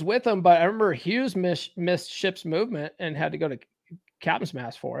he was with him, but I remember Hughes missed ship's movement and had to go to Captain's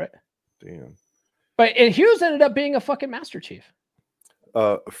Mass for it. Damn. And Hughes ended up being a fucking Master Chief.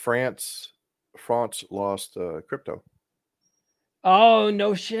 France lost crypto. Oh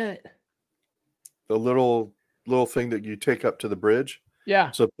no shit. The little thing that you take up to the bridge.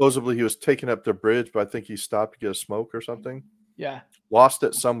 Yeah. Supposedly he was taking up the bridge, but I think he stopped to get a smoke or something. Yeah. Lost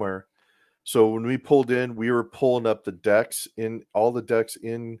it somewhere. So when we pulled in, we were pulling up all the decks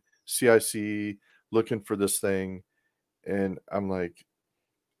in CIC, looking for this thing. And I'm like,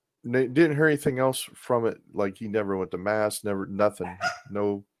 didn't hear anything else from it. Like he never went to mass, nothing.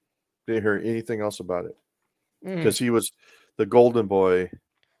 No Didn't hear anything else about it because he was the golden boy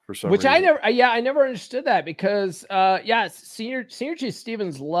for some reason. I never understood that because, Senior Chief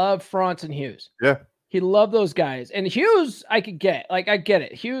Stevens loved Franz and Hughes. Yeah. He loved those guys. And Hughes, I could get. Like, I get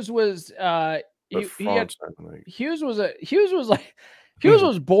it. Hughes was, Hughes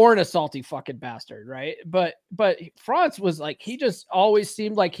was born a salty fucking bastard, right? But Franz was like, he just always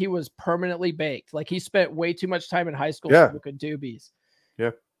seemed like he was permanently baked. Like he spent way too much time in high school smoking doobies.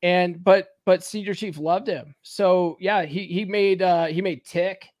 Yeah. And but Senior Chief loved him. So yeah, he made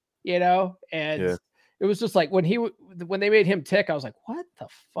Tick, you know, and it was just like when they made him Tick, I was like, what the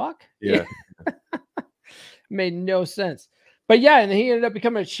fuck? Yeah. Made no sense. But yeah, and he ended up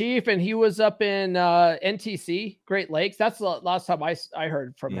becoming a chief, and he was up in NTC, Great Lakes. That's the last time I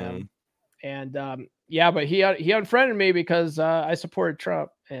heard from him. And but he unfriended me because I supported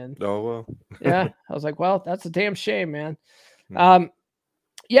Trump. And yeah, I was like, well, that's a damn shame, man. And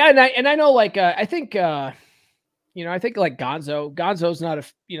I know, like, I think like Gonzo's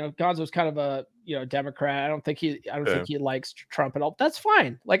not Gonzo's kind of a, Democrat. I don't think he likes Trump at all. That's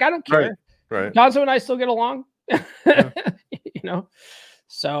fine. Like, I don't care. Right. Gonzo and I still get along. Yeah.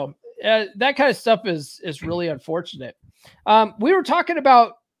 So that kind of stuff is really unfortunate. We were talking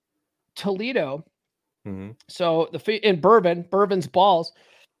about Toledo. So in Bourbon's balls.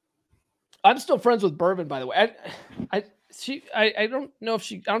 I'm still friends with Bourbon, by the way. I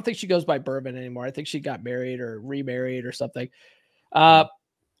don't think she goes by Bourbon anymore. I think she got married or remarried or something.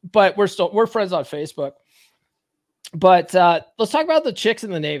 But we're friends on Facebook. But let's talk about the chicks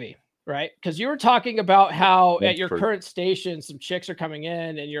in the Navy, right? Because you were talking about how at your current station, some chicks are coming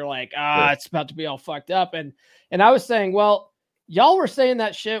in and you're like, it's about to be all fucked up. And I was saying, well, y'all were saying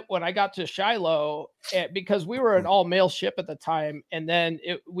that shit when I got to Shiloh because we were an all male ship at the time. And then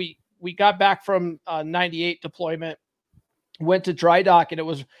we got back from 98 deployment, went to dry dock, and it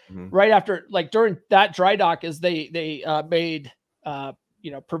was right after, like during that dry dock is they made,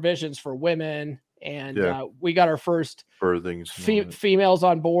 provisions for women. And we got our first females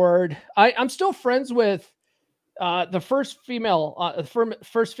on board. I'm still friends with the first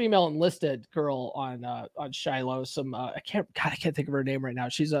female enlisted girl on Shiloh. I can't think of her name right now.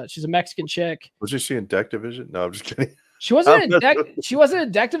 She's a Mexican chick. Was she in deck division? No, I'm just kidding. She wasn't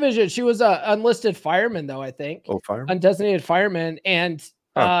in deck division. She was a unlisted fireman though, I think. Oh, fireman? Undesignated fireman. And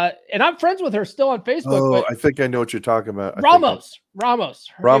I'm friends with her still on Facebook. Oh, I think I know what you're talking about. Ramos.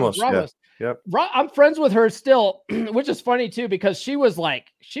 Yeah. Yep. I'm friends with her still, which is funny too, because she was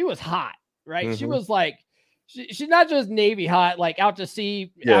hot, right? She was like, she's not just Navy hot, like out to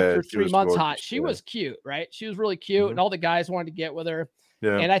sea after 3 months hot. She was cute, right? She was really cute, and all the guys wanted to get with her.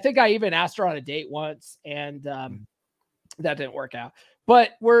 Yeah. And I think I even asked her on a date once, and that didn't work out.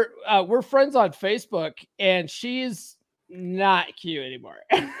 But we're friends on Facebook, and she's not cute anymore.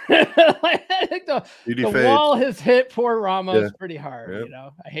 I think the wall has hit poor Ramos pretty hard.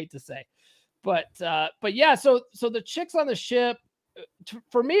 Yep. I hate to say. But yeah, so the chicks on the ship,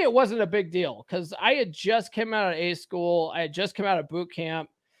 for me, it wasn't a big deal because I had just come out of A school. I had just come out of boot camp,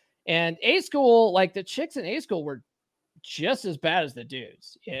 and A school, like the chicks in A school were just as bad as the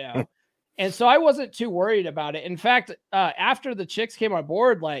dudes, and so I wasn't too worried about it. In fact, after the chicks came on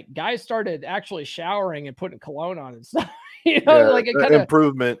board, like guys started actually showering and putting cologne on and stuff. Like it kind of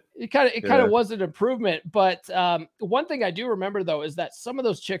improvement. It kind of was an improvement. But one thing I do remember though is that some of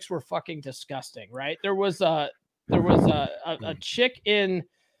those chicks were fucking disgusting. Right? There was a chick in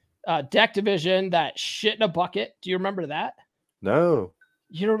deck division that shit in a bucket. Do you remember that? No.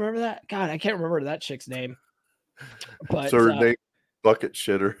 You don't remember that? God, I can't remember that chick's name. But so her name bucket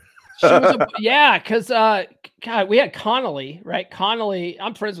shitter. She was because God, we had Connolly, right? Connolly,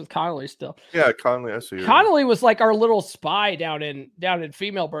 I'm friends with Connolly still. Yeah, Connolly, I see her. Connolly was like our little spy down in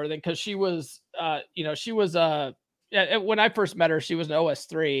female berthing because she was, she was when I first met her, she was an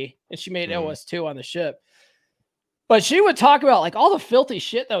OS3 and she made OS2 on the ship. But she would talk about like all the filthy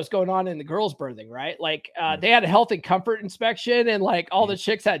shit that was going on in the girls' berthing, right? Like they had a health and comfort inspection, and like all the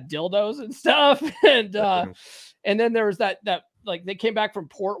chicks had dildos and stuff, and then there was that. Like they came back from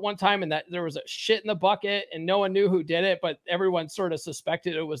port one time and that there was a shit in the bucket and no one knew who did it, but everyone sort of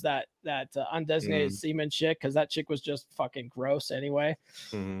suspected it was that undesignated seaman chick because that chick was just fucking gross anyway.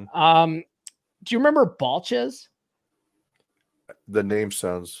 Do you remember Balches? The name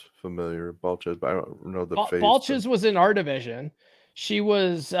sounds familiar, Balches, but I don't know the face. Balches was in our division. She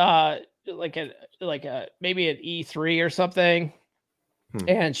was like a maybe an E3 or something,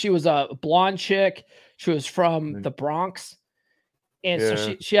 and she was a blonde chick. She was from the Bronx. And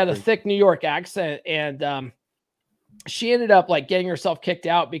so she had a thick New York accent, and she ended up like getting herself kicked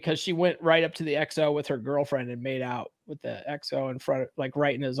out because she went right up to the XO with her girlfriend and made out with the XO in front, like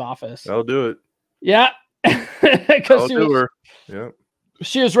right in his office. I'll do it. Yeah, because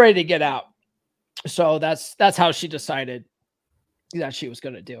she was ready to get out. So that's how she decided that she was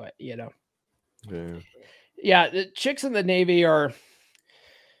going to do it. Yeah. The chicks in the Navy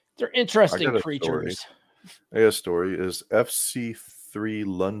they're interesting creatures. I got a story. Is FC3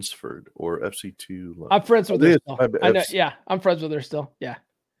 Lunsford or FC2? Lunsford? I'm friends with her still. I know. Yeah, I'm friends with her still. Yeah.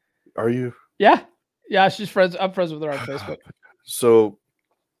 Are you? Yeah. Yeah, she's friends. I'm friends with her on Facebook. So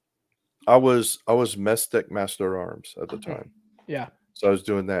I was mess deck master arms at the time. Yeah. So I was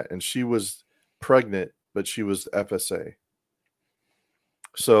doing that, and she was pregnant, but she was FSA.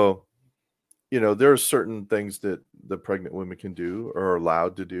 So, there are certain things that the pregnant women can do or are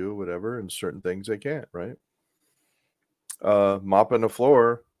allowed to do, whatever, and certain things they can't, right? Mopping the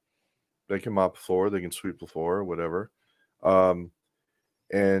floor, they can mop the floor, they can sweep the floor, whatever.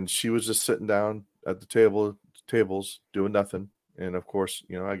 And she was just sitting down at the tables doing nothing. And of course,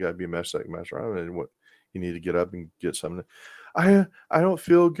 I gotta be a mess like master. I don't know what you need to get up and get something. I don't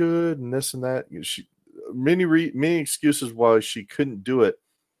feel good and this and that. She many excuses why she couldn't do it.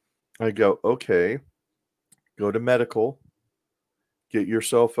 I go, okay, go to medical, get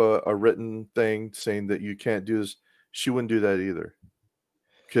yourself a written thing saying that you can't do this. She wouldn't do that either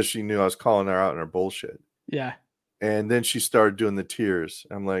because she knew I was calling her out on her bullshit. Yeah. And then she started doing the tears.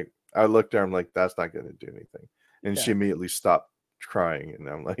 I looked at her, I'm like, that's not going to do anything. And she immediately stopped crying. And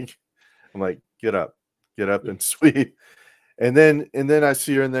I'm like, get up and sweep. And then I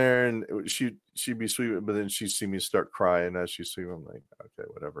see her in there and she'd be sweeping, but then she'd see me start crying as she's sweeping. I'm like, okay,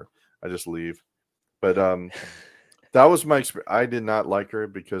 whatever. I just leave. But that was my experience. I did not like her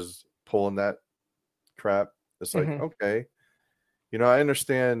because pulling that crap, it's like, okay. I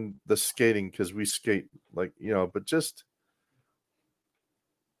understand the skating because we skate but just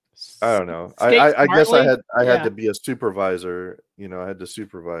I don't know. I guess I had to be a supervisor. I had to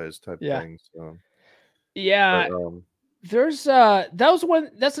supervise type things. So. Yeah. But, there's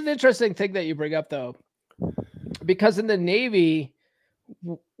that's an interesting thing that you bring up though, because in the Navy,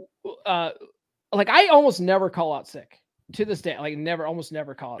 I almost never call out sick to this day. Almost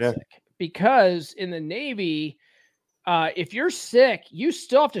never call out sick because in the Navy, if you're sick, you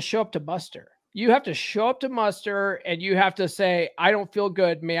still have to show up to muster. You have to show up to muster and you have to say, I don't feel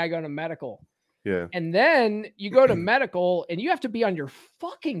good. May I go to medical? Yeah. And then you go to medical and you have to be on your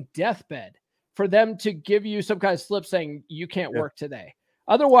fucking deathbed for them to give you some kind of slip saying you can't work today.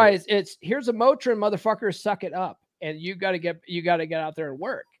 Otherwise it's here's a Motrin, motherfuckers, suck it up. And you got to get out there and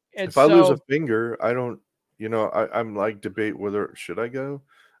work. And if I lose a finger, I don't, I'm like debate whether should I go?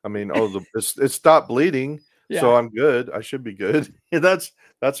 I mean, it stopped bleeding. Yeah. So I'm good. I should be good. That's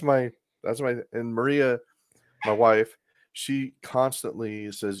my and Maria, my wife, she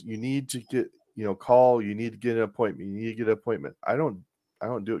constantly says, you need to get, call, you need to get an appointment. You need to get an appointment. I don't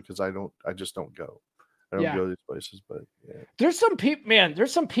do it because I just don't go. I don't go to these places, but yeah. There's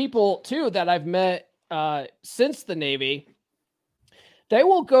some people too that I've met since the Navy. They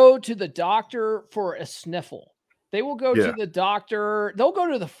will go to the doctor for a sniffle. They will go to the doctor. They'll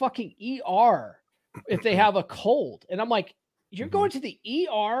go to the fucking ER if they have a cold. And I'm like, you're going to the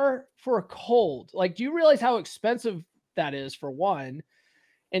ER for a cold. Like, do you realize how expensive that is, for one?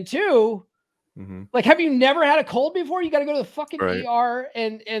 And two, have you never had a cold before? You got to go to the fucking ER.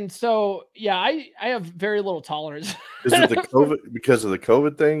 And so, yeah, I have very little tolerance. Is it because of the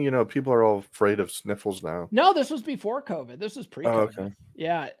COVID thing? People are all afraid of sniffles now. No, this was before COVID. This was pre-COVID. Oh, okay.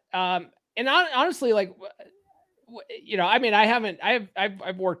 Yeah. And honestly,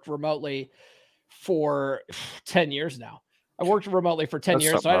 I've worked remotely for 10 years now. I worked remotely for 10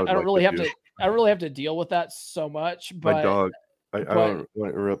 years, so I don't really have to deal with that so much. But my dog, I don't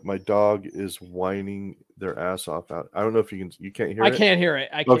want to interrupt. My dog is whining their ass off out. I don't know if you can't hear it. I can't hear it.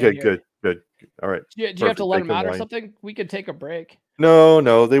 Okay, good. All right. Do you have to let them out or something? We could take a break. No.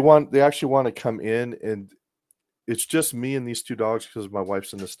 They actually want to come in, and it's just me and these two dogs because my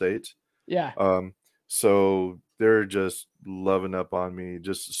wife's in the States. Yeah. So they're just loving up on me.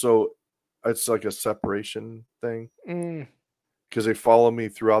 Just so it's like a separation thing. Because they follow me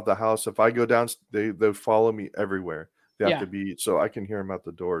throughout the house. If I go down, they follow me everywhere. They have to be, so I can hear them out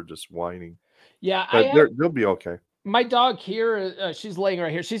the door just whining. Yeah, but they'll be okay. My dog here, she's laying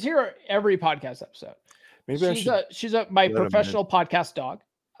right here. She's here every podcast episode. Maybe she's my professional podcast dog.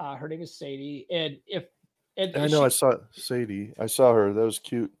 Her name is Sadie, I saw Sadie. I saw her. That was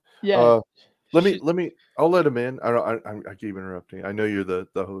cute. Yeah. I'll let him in. I keep interrupting. I know you're the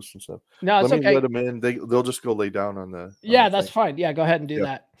host and stuff. No, it's okay. Let them in. They'll just go lay down on the. That's fine. Yeah, go ahead and do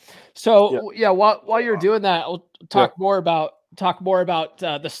that. So while you're doing that, I'll talk more about talk more about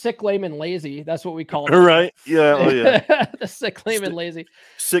the sick, lame, and lazy. That's what we call it. Right? Yeah. Oh yeah. The sick, lame, and lazy.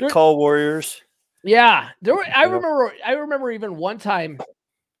 Sick call warriors. Yeah. I remember even one time,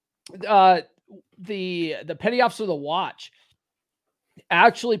 the petty officer of the watch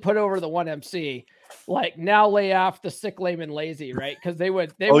actually put over the 1MC, like, now lay off the sick, lame, and lazy, right? Because they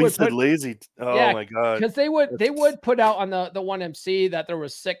would said lazy. Oh yeah, my god. Because they would put out on the 1MC that there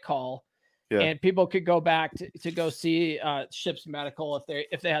was sick call. Yeah. And people could go back to go see ship's medical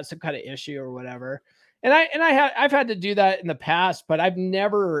if they had some kind of issue or whatever. And I've had to do that in the past, but I've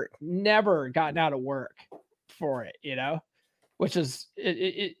never gotten out of work for it, you know, which is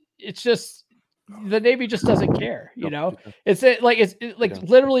it's just the Navy just doesn't care, you know. It's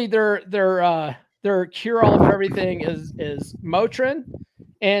literally their cure all for everything is Motrin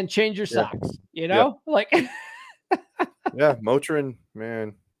and change your socks, you know, like. Yeah, Motrin,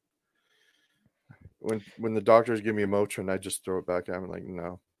 man. When the doctors give me a Motrin, I just throw it back at them like,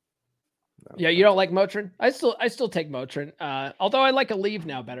 no. Yeah, you don't like Motrin? I still take Motrin. Although I like a leave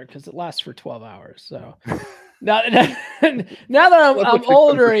now better because it lasts for 12 hours. So now that I'm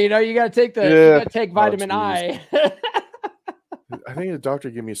older, you know, you got to take vitamin I. I think the doctor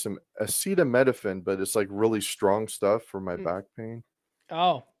gave me some acetaminophen, but it's like really strong stuff for my back pain.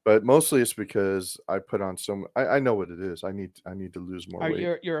 Oh. But mostly it's because I put on some. I know what it is. I need to lose more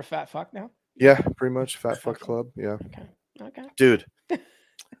weight. You're a fat fuck now? Yeah, pretty much. Fat fuck club. Yeah. Okay. Dude.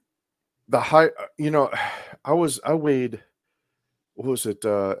 The high, you know, I weighed, what was it?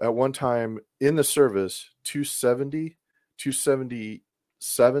 At one time in the service, 270,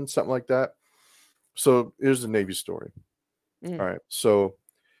 277, something like that. So here's the Navy story. All right. So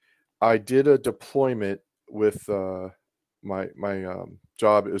I did a deployment with my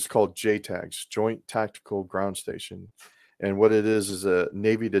job. It was called JTAGS, Joint Tactical Ground Station. And what it is a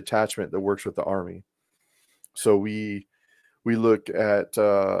Navy detachment that works with the Army. So we look at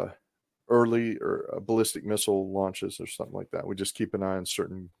early or ballistic missile launches or something like that. We just keep an eye on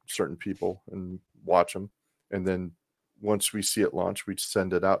certain people and watch them. And then once we see it launch, we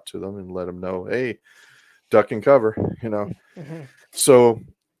send it out to them and let them know, hey, duck and cover, you know. Mm-hmm. So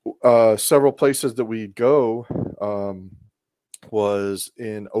several places that we go was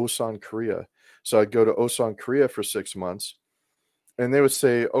in Osan, Korea. So I'd go to Osan, Korea for 6 months, and they would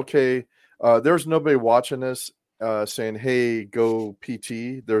say, okay, there's nobody watching us saying, hey, go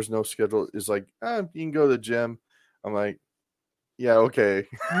PT. There's no schedule. It's like, you can go to the gym. I'm like, yeah, okay.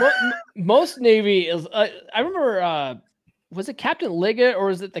 Most Navy is, I remember, was it Captain Liggett or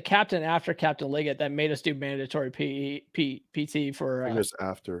was it the captain after Captain Liggett that made us do mandatory PT for? I think it was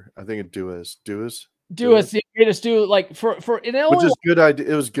after. I think it Duas. He made us do like for in Illinois, which is good idea.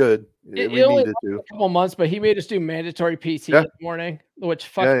 It was good. We needed to a couple months, but he made us do mandatory PT in the morning, which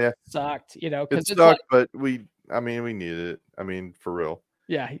fucking sucked. You know, because it sucked, but we needed it. I mean, for real.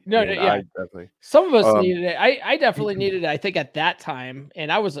 Yeah, no, yeah, definitely. Some of us needed it. I definitely needed it. I think at that time,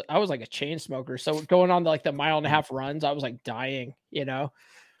 and I was like a chain smoker, so going on like the 1.5 mile runs, I was like dying, you know.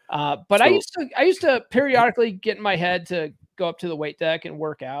 But I used to periodically get in my head to go up to the weight deck and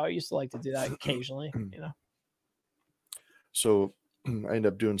work out. I used to like to do that occasionally, you know. So I ended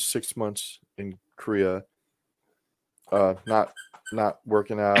up doing 6 months in Korea. Not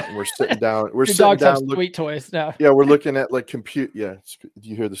working out, and we're sitting down. We're Your sitting dogs down. Have squeak toys now. Yeah, we're looking at like compute. Yeah, do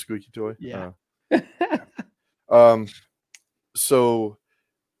you hear the squeaky toy? Yeah. So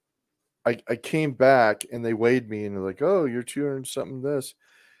I came back and they weighed me and they're like, oh, you're 200 something this.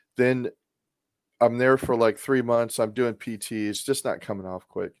 Then I'm there for like 3 months. I'm doing PT. It's just not coming off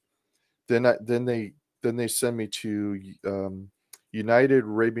quick. Then they send me to United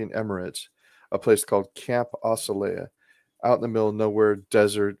Arabian Emirates, a place called Camp Asalea, out in the middle of nowhere,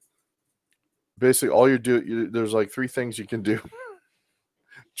 desert. Basically, all there's like 3 things you can do: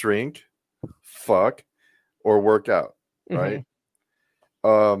 drink, fuck, or work out. Right?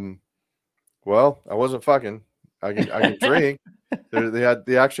 Mm-hmm. Well, I wasn't fucking. I can drink.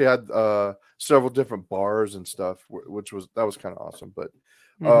 They actually had several different bars and stuff, which was kind of awesome. But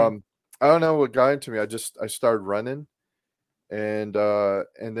I don't know what got into me. I started running, and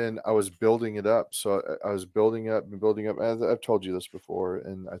then I was building it up. So I was building up. I've told you this before,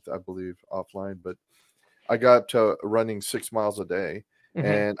 and I believe offline, but I got up to running 6 miles a day,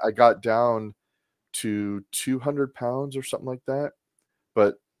 and I got down to 200 pounds or something like that.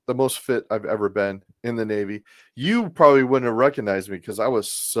 But the most fit I've ever been in the Navy. You probably wouldn't have recognized me because I was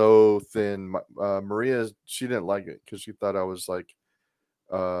so thin. Maria, she didn't like it because she thought I was like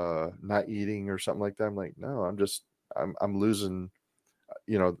not eating or something like that. I'm like, no, I'm losing,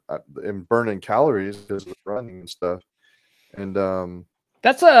 you know, and burning calories because of running and stuff. And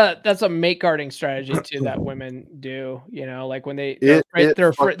That's a mate guarding strategy too that women do. You know, like when they're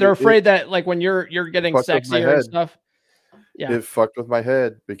afraid that like when you're getting sexier and stuff. Yeah, it fucked with my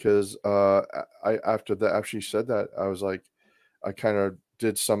head because after she said that, I was like, I kind of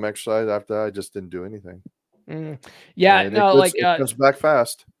did some exercise after that. I just didn't do anything. Yeah, and it comes back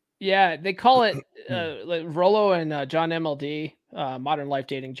fast. Yeah, they call it like Rollo and John MLD, Modern Life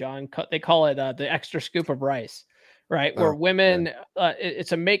Dating John. They call it the extra scoop of rice, right? Where women,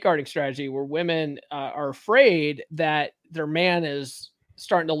 it's a mate guarding strategy where women are afraid that their man is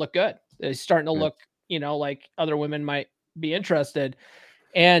starting to look good. He's starting to look, you know, like other women might be interested.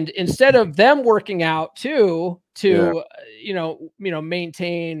 And instead of them working out to you know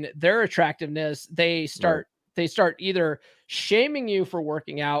maintain their attractiveness, they start either shaming you for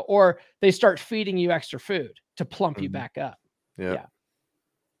working out or they start feeding you extra food to plump you back up. Yeah.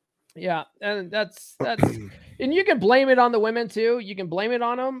 And that's and you can blame it on the women too. You can blame it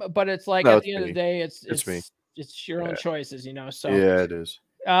on them, but it's like at the end of the day, it's your own choices, you know? So yeah, it is.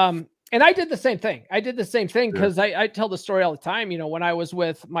 And I did the same thing. Because I tell the story all the time, you know, when I was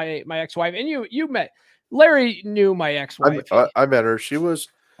with my ex-wife, and you met Larry knew my ex-wife. I met her. He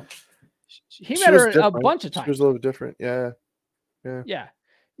met her a bunch of times. She was a little different. Yeah.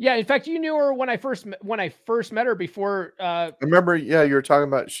 In fact, you knew her when I first met her before. I remember. Yeah, you were talking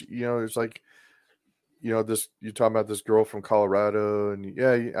about. You know, it's like, you know, you're talking about this girl from Colorado, and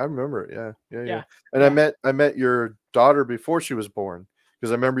I remember it. Yeah. And I met your daughter before she was born.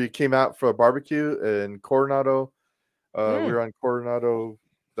 Because I remember you came out for a barbecue in Coronado. We were on Coronado.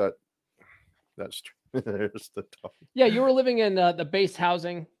 That's true. There's the top. Yeah, you were living in the base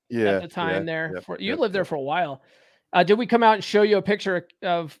housing at the time there. You lived there for a while. Did we come out and show you a picture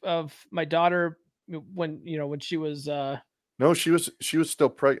of my daughter when she was? No, she was still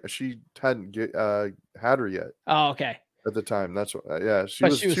pregnant. She hadn't had her yet. Oh, okay. At the time, that's what. Yeah, she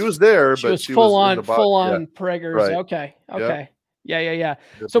was there, but she was full on preggers. Right. Okay. Yeah. Yeah.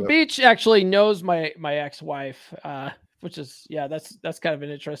 So Beach actually knows my ex-wife, which is that's kind of an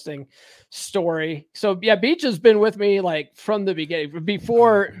interesting story. So Beach has been with me like from the beginning,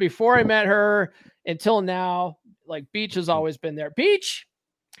 before I met her until now. Like Beach has always been there. Beach,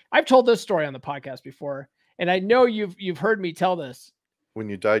 I've told this story on the podcast before, and I know you've heard me tell this. When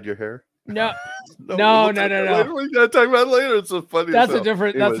you dyed your hair? No. We gotta talk about it later. It's so funny. That's a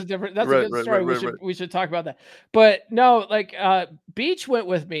good story. We should talk about that. But no, like Beach went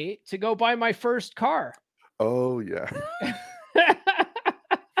with me to go buy my first car. Oh yeah.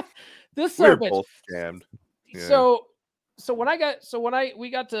 We're both scammed. Yeah. So when we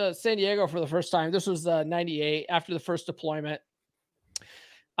got to San Diego for the first time, this was 98 after the first deployment.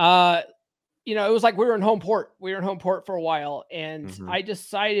 You know, it was like we were in home port. We were in home port for a while, and I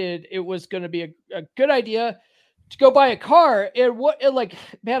decided it was going to be a good idea to go buy a car. I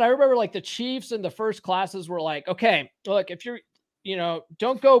remember like the chiefs and the first classes were like, okay, look, if you're, you know,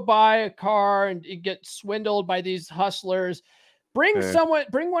 don't go buy a car and get swindled by these hustlers. Bring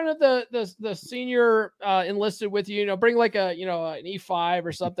one of the senior enlisted with you. You know, bring like an E5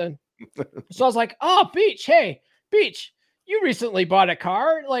 or something. So I was like, oh, Beach, you recently bought a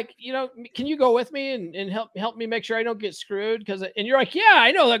car. Like, you know, can you go with me and help me make sure I don't get screwed? And you're like, yeah,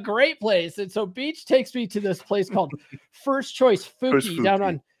 I know a great place. And so Beach takes me to this place called First Choice Fuki down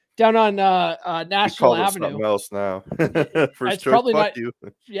on National Avenue. Something else now. First Choice, probably not you.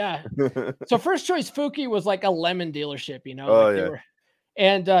 Yeah. So First Choice Fuki was like a lemon dealership, you know. Oh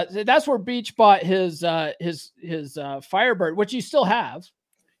and that's where Beach bought his Firebird, which you still have.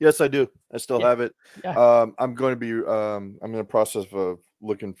 Yes, I do. I still have it. Yeah. I'm going to be. I'm in the process of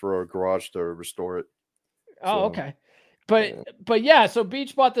looking for a garage to restore it. Oh, okay. But yeah. So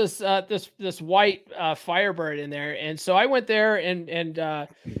Beach bought this white Firebird in there, and so I went there and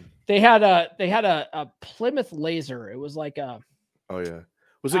they had a Plymouth Laser. It was like a. Oh yeah.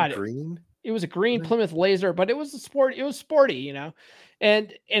 Was it green? It was a green Plymouth Laser, but it was sporty, you know.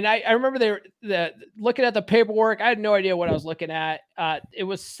 And I remember they were looking at the paperwork. I had no idea what I was looking at. It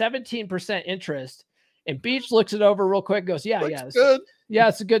was 17% interest. And Beach looks it over real quick and goes, yeah, good. Yeah,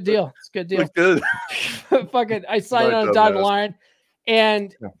 it's a good deal. It's a good deal. Good. Fucking, I signed on a dotted line.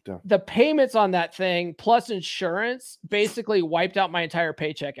 And the payments on that thing plus insurance basically wiped out my entire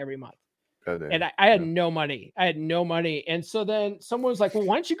paycheck every month. And I had no money. And so then someone was like, well,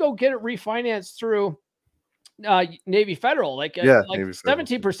 why don't you go get it refinanced through Navy Federal, like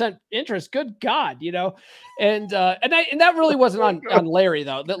 17% interest. Good God, you know, and that really wasn't on Larry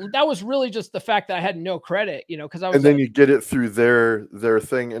though. That was really just the fact that I had no credit, you know, because I was. And then you get it through their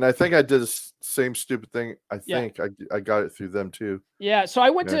thing, and I think I did the same stupid thing. I got it through them too. Yeah, so I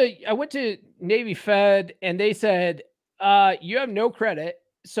went to Navy Fed, and they said, you have no credit,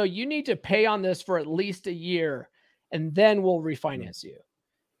 so you need to pay on this for at least a year, and then we'll refinance you.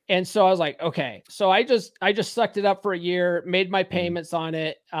 And so I was like, okay. So I just sucked it up for a year, made my payments on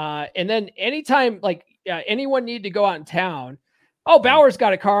it. And then anytime like anyone need to go out in town, oh, Bauer's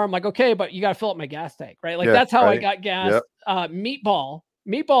got a car. I'm like, okay, but you got to fill up my gas tank, right? Like that's how I got gas. Yep.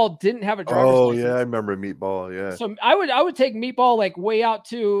 Meatball didn't have a driver's license. Yeah, I remember Meatball. Yeah. So I would take Meatball like way out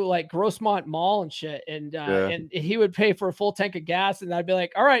to like Grossmont Mall and shit, and he would pay for a full tank of gas, and I'd be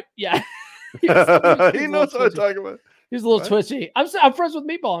like, all right, yeah. He knows what I'm talking about. He's a little twitchy. I'm friends with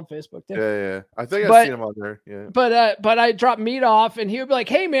Meatball on Facebook too. Yeah. I think I've seen him on there. Yeah. But I dropped meat off, and he would be like,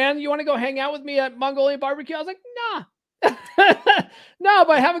 "Hey man, you want to go hang out with me at Mongolian barbecue?" I was like, "Nah, no,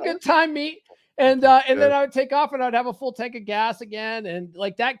 but have a good time, meat." And then I would take off, and I'd have a full tank of gas again, and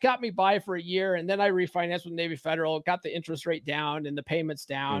like that got me by for a year. And then I refinanced with Navy Federal, got the interest rate down and the payments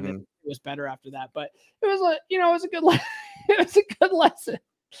down, and it was better after that. But it was it was a good it was a good lesson.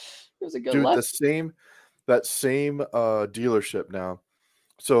 It was a good lesson. That same dealership now.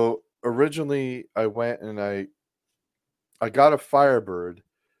 So originally I went and I got a Firebird,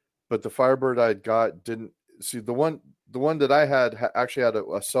 but the Firebird I got didn't see the one that I had actually had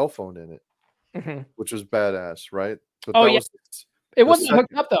a cell phone in it, which was badass, right? But it wasn't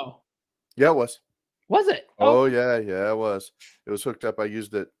hooked up though. Yeah, it was. Was it? Oh yeah, it was. It was hooked up. I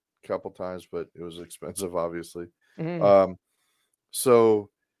used it a couple times, but it was expensive, obviously. So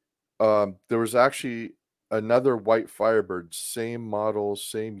there was actually another white Firebird, same model,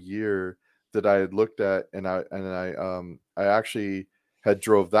 same year that I had looked at, and I actually had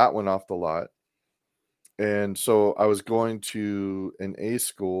drove that one off the lot. And so I was going to an A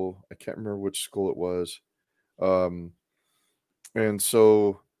school. I can't remember which school it was. And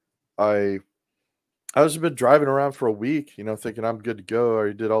so I was been driving around for a week, thinking I'm good to go. I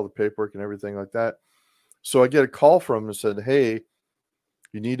already did all the paperwork and everything like that. So I get a call from him and said, "Hey,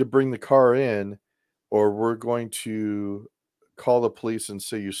 you need to bring the car in, or we're going to call the police and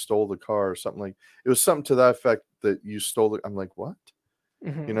say you stole the car," or something like it was something to that effect, that you stole it. I'm like, what?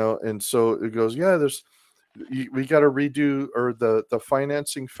 And so it goes, yeah, we got to redo, or the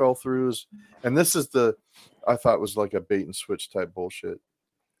financing fell through. And this is I thought was like a bait and switch type bullshit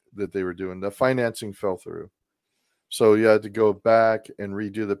that they were doing. The financing fell through. So you had to go back and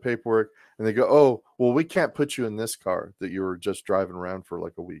redo the paperwork, and they go, "Oh, well, we can't put you in this car that you were just driving around for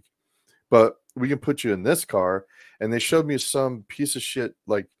like a week, but we can put you in this car." And they showed me some piece of shit,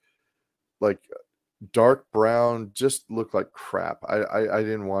 like dark brown, just looked like crap. I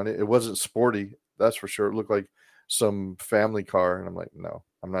didn't want it. It wasn't sporty, that's for sure. It looked like some family car, and I'm like, no,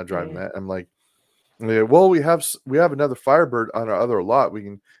 I'm not driving that. I'm like, well, we have another Firebird on our other lot. We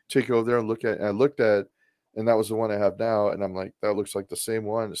can take it over there and look at. And I looked at, and that was the one I have now. And I'm like, that looks like the same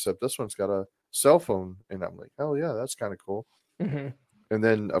one, except this one's got a cell phone. And I'm like, hell yeah, that's kind of cool. And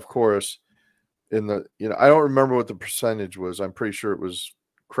then, of course, I don't remember what the percentage was. I'm pretty sure it was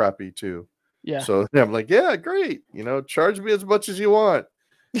crappy too. Yeah. So I'm like, yeah, great. Charge me as much as you want.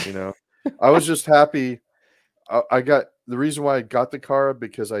 I was just happy. I got the reason why I got the car,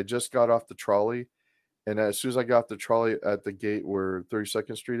 because I just got off the trolley. And as soon as I got the trolley at the gate where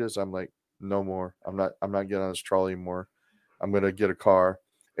 32nd Street is, I'm like, no more. I'm not getting on this trolley anymore. I'm going to get a car.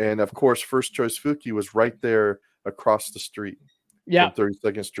 And of course, First Choice Fuki was right there across the street. Yeah.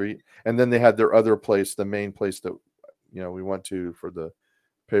 32nd Street. And then they had their other place, the main place that, we went to for the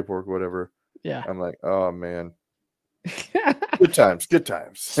paperwork, whatever. Yeah. I'm like, oh man. Good times.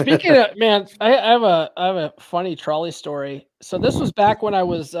 Speaking of, man, I have a funny trolley story. So this was back when I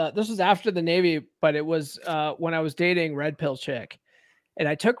was, this was after the Navy, but it was when I was dating Red Pill Chick. And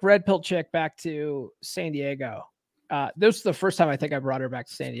I took Red Pill Chick back to San Diego. This was the first time I think I brought her back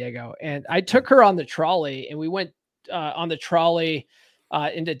to San Diego. And I took her on the trolley, and we went on the trolley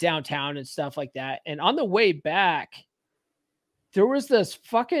into downtown and stuff like that. And on the way back, there was this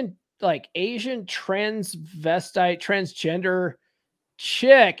fucking like Asian transgender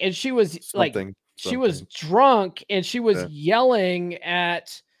chick. And she was she was drunk, and she was yelling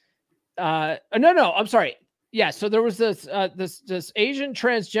at, no, I'm sorry. Yeah, so there was this this Asian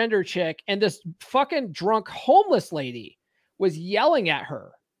transgender chick, and this fucking drunk homeless lady was yelling at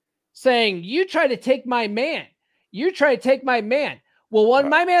her, saying, "You try to take my man. You try to take my man. Well, when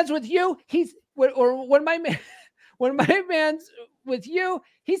my man's with you, when my man's with you,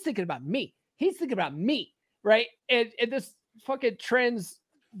 he's thinking about me. He's thinking about me, right?" And this fucking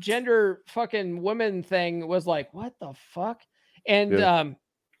transgender fucking woman thing was like, what the fuck? And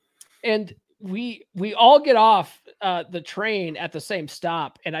and we all get off the train at the same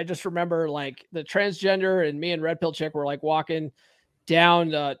stop. And I just remember like the transgender and me and Red Pill Chick were like walking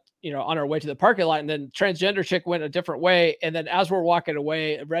down, on our way to the parking lot, and then transgender chick went a different way. And then as we're walking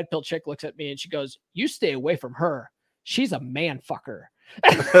away, a red pill chick looks at me and she goes, "You stay away from her. She's a man fucker."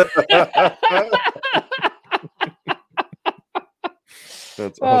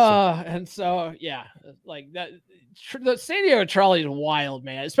 That's awesome. And so, yeah, like that. The San Diego trolley is wild,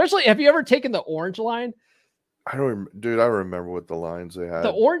 man. Especially, have you ever taken the Orange Line? I remember what the lines they had.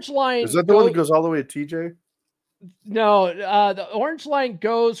 The Orange Line, is that the one that goes all the way to TJ? No, the Orange Line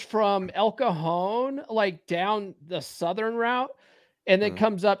goes from El Cajon, like down the southern route, and then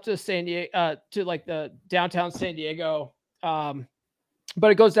comes up to San Diego, to like the downtown San Diego.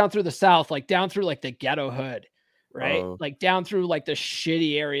 But it goes down through the south, like down through like the ghetto hood, right? Like down through like the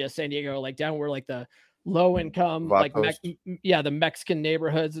shitty area of San Diego, like down where like the low income, like the Mexican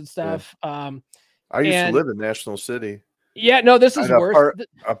neighborhoods and stuff. Yeah. I used to live in National City. Yeah, no, this is worse.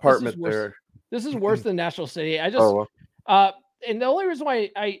 Apartment there. This is worse than National City. I just, and the only reason why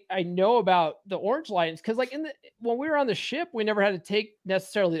I know about the Orange Line is because like when we were on the ship, we never had to take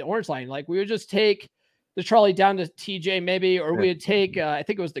necessarily the Orange Line. Like we would just take the trolley down to TJ maybe, or we would take, I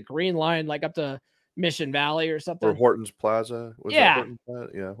think it was the Green Line, like up to Mission Valley or something. Or Horton's Plaza. Horton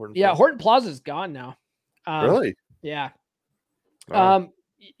Plaza. Horton Plaza is gone now. Really? Yeah.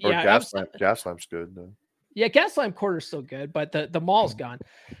 Gaslamp's good though. Yeah, Gaslamp Quarter's still good, but the mall's gone.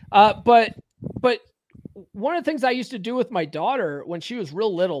 But one of the things I used to do with my daughter when she was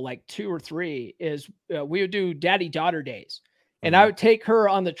real little, like 2 or 3, is we would do daddy-daughter days. And I would take her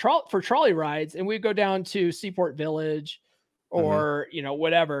on the trolley rides, and we'd go down to Seaport Village or,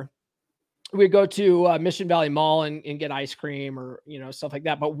 whatever. We'd go to Mission Valley Mall and get ice cream or, stuff like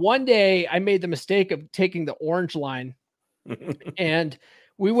that. But one day I made the mistake of taking the Orange Line and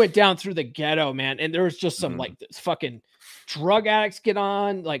we went down through the ghetto, man. And there was just some like this fucking drug addicts get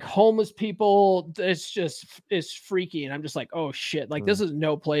on, like homeless people. It's freaky. And I'm just like, oh shit, like this is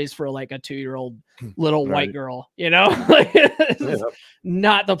no place for like a 2-year-old little white girl,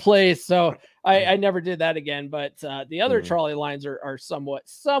 not the place. So I never did that again. But the other trolley lines are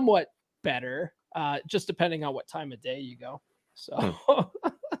somewhat better, just depending on what time of day you go. So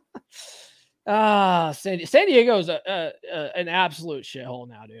San Diego is an absolute shithole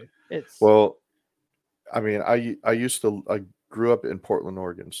now, dude. I grew up in Portland,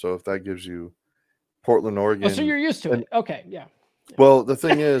 Oregon. So if that gives you Portland, Oregon. So you're used to it. Okay. Yeah. Well, the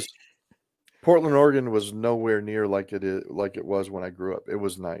thing is, Portland, Oregon was nowhere near like it was when I grew up. It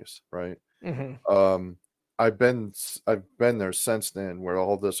was nice. Right. I've been there since then, where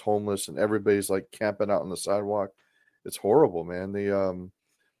all this homeless and everybody's like camping out on the sidewalk. It's horrible, man. They have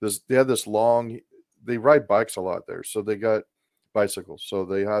this long, they ride bikes a lot there. So they got bicycles. So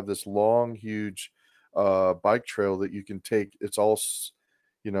they have this long, huge bike trail that you can take. It's all,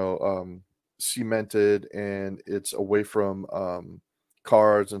 cemented, and it's away from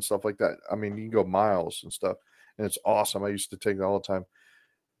cars and stuff like that. I mean, you can go miles and stuff, and it's awesome. I used to take that all the time.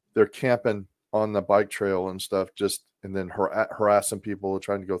 They're camping on the bike trail and stuff, and then harassing people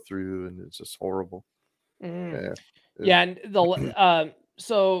trying to go through, and it's just horrible. Yeah. And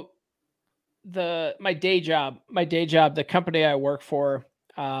my day job, the company I work for,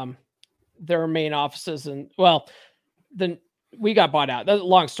 their main offices, we got bought out. That's a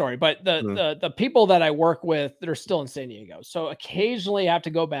long story, but the people that I work with, they're still in San Diego. So occasionally I have to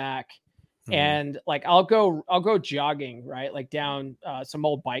go back and like, I'll go jogging, right? Like down some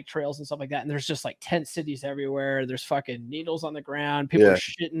old bike trails and stuff like that. And there's just like tent cities everywhere. There's fucking needles on the ground. People are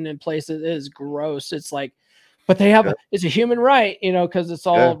shitting in places. It is gross. It's like, but they have, it's a human right, cause it's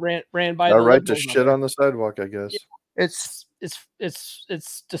all ran by the right to shit on the sidewalk, I guess. It's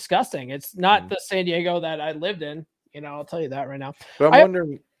disgusting. It's not the San Diego that I lived in. I'll tell you that right now. But I'm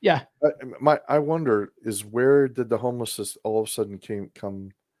wondering, I wonder is where did the homelessness all of a sudden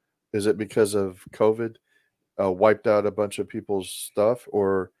come? Is it because of COVID wiped out a bunch of people's stuff,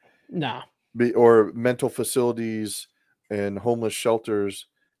 or no? Or mental facilities and homeless shelters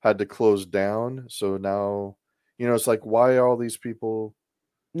had to close down, so now it's like, why are all these people?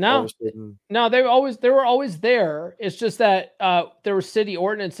 No, they were always there. It's just that there were city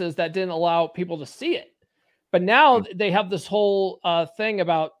ordinances that didn't allow people to see it. But now they have this whole thing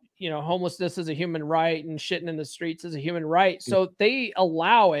about, homelessness is a human right and shitting in the streets is a human right. So they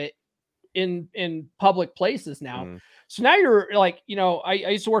allow it in public places now. So now you're like, I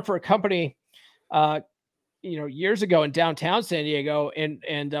used to work for a company, years ago in downtown San Diego,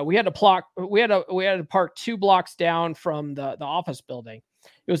 and we had to park 2 blocks down from the office building.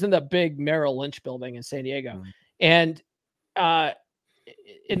 It was in the big Merrill Lynch building in San Diego. And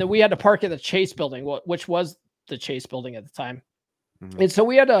then we had to park in the Chase building, which was the Chase building at the time. And so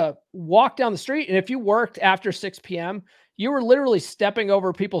we had to walk down the street. And if you worked after 6 p.m., you were literally stepping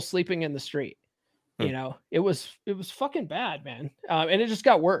over people sleeping in the street. You know, it was fucking bad, man. And it just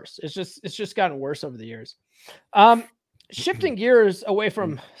got worse. It's just gotten worse over the years. Shifting gears away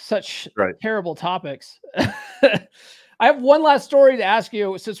from such terrible topics. I have one last story to ask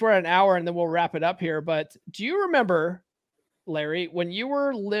you since we're at an hour, and then we'll wrap it up here. But do you remember, Larry, when you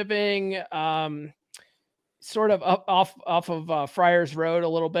were living sort of off of Friars Road a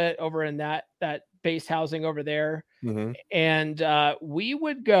little bit over in that base housing over there, and we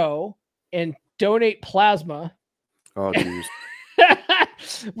would go and donate plasma. Oh, geez.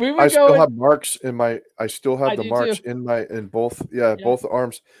 I still have marks in my. I still have the marks in both. Yeah, both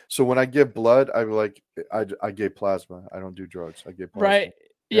arms. So when I give blood, I'm like, I gave plasma. I don't do drugs. I give plasma. Right.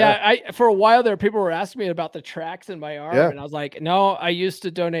 Yeah. For a while there, people were asking me about the tracks in my arm, and I was like, no, I used to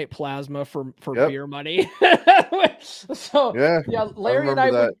donate plasma for beer money. So Larry and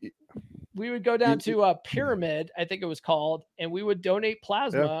I we would go down to Pyramid, I think it was called, and we would donate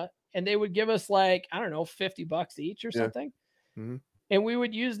plasma, and they would give us like, I don't know, $50 each or something. And we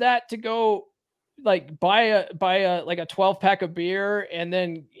would use that to go like buy a like a 12-pack of beer, and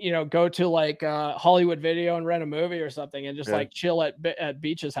then, you know, go to like Hollywood Video and rent a movie or something, and just like chill at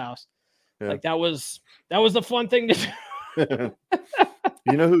Beach's house. Like that was the fun thing to do.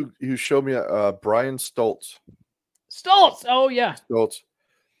 You know who showed me Brian Stoltz. Oh yeah. Stoltz.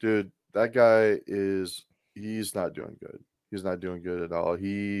 Dude, that guy he's not doing good. He's not doing good at all.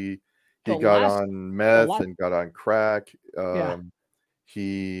 He got on meth and got on crack.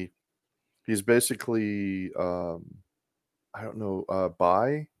 He's basically I don't know,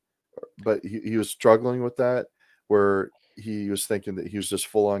 but he was struggling with that, where he was thinking that he was just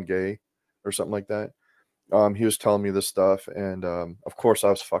full on gay or something like that. He was telling me this stuff, and of course I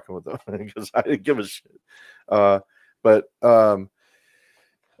was fucking with him because I didn't give a shit.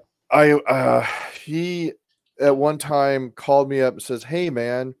 He at one time called me up and says, "Hey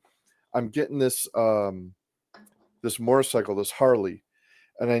man, I'm getting this this motorcycle, this Harley,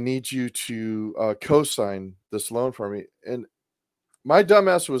 and I need you to co-sign this loan for me." And my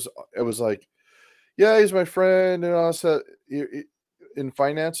dumbass was like, "Yeah, he's my friend," and all that. In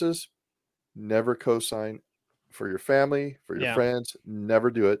finances, never co-sign for your family, for your friends.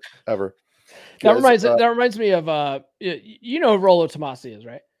 Never do it ever. That reminds me of you know who Rollo Tomasi is,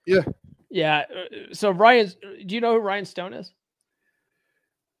 right? Yeah. So do you know who Ryan Stone is?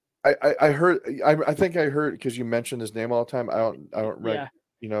 I heard. I think I heard because you mentioned his name all the time. I don't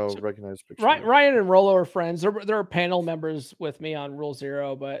recognize pictures. Ryan and Rollo are friends. They're panel members with me on Rule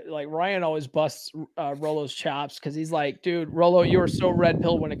Zero, but like Ryan always busts Rollo's chops because he's like, dude, Rollo, you are so red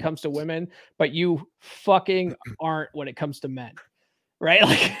pill when it comes to women, but you fucking aren't when it comes to men, right?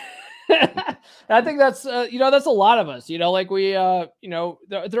 Like, I think that's that's a lot of us. Like we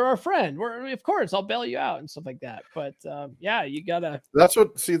they're our friend. Of course I'll bail you out and stuff like that. But you gotta. That's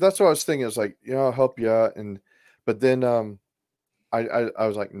what I was thinking. Is like, I'll help you out, but then I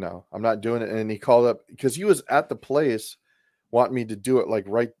was like, no, I'm not doing it. And he called up because he was at the place wanting me to do it like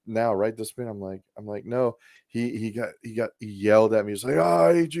right now, right this minute. I'm like, no. He yelled at me. He's like, "Oh,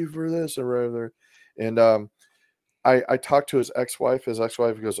 I hate you for this," or whatever. And I talked to his ex-wife. His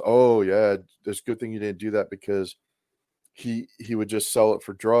ex-wife goes, "Oh yeah, it's a good thing you didn't do that because he would just sell it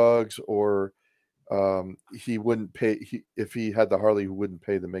for drugs, or he wouldn't pay. If he had the Harley, he wouldn't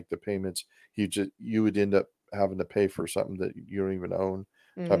pay to make the payments. You would end up having to pay for something that you don't even own,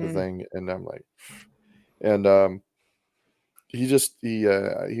 type of thing." And I'm like, and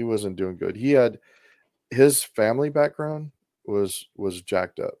he wasn't doing good. He had his family background was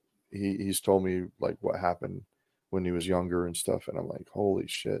jacked up. He's told me like what happened when he was younger and stuff, and I'm like, holy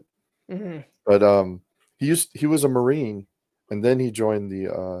shit. But he was a Marine, and then he joined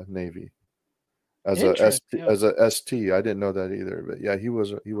the Navy as a ST. I didn't know that either, but yeah, he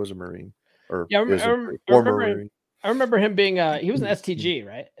was a Marine. Or I remember him being he was an STG,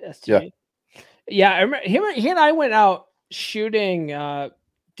 right? STG. Yeah, I remember he and I went out shooting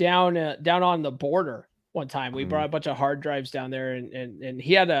down on the border one time. We brought a bunch of hard drives down there, and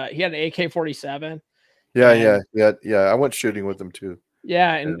he had an AK-47. Yeah. I went shooting with him too.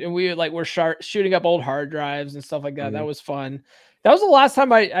 Yeah, and we were shooting up old hard drives and stuff like that. That was fun. That was the last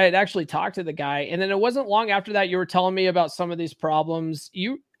time I had actually talked to the guy. And then it wasn't long after that you were telling me about some of these problems.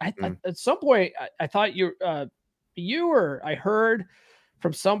 At some point I thought I heard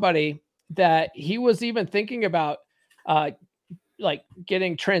from somebody that he was even thinking about like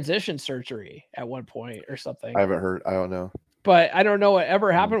getting transition surgery at one point or something. I haven't heard. I don't know. But I don't know what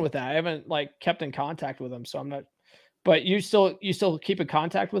ever happened with that. I haven't kept in contact with him, so I'm not. But you still keep in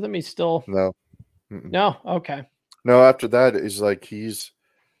contact with him? He's still no. No, okay. No, after that is like he's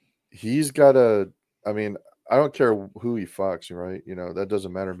got a. I mean, I don't care who he fucks, right? That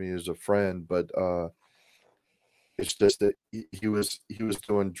doesn't matter to me as a friend, but it's just that he was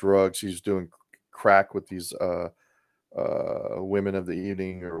doing drugs. He was doing crack with these women of the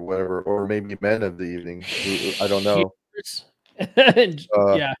evening or whatever, or maybe men of the evening. I don't know.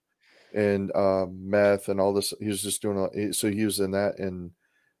 Yeah. And meth and all this. He was just doing so he was in that, and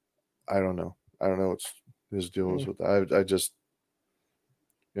I don't know what's his deal was with that. I just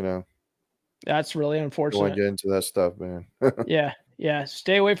that's really unfortunate. Don't want to get into that stuff, man. yeah,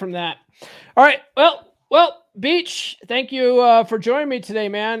 stay away from that. All right, well, Beach, thank you for joining me today,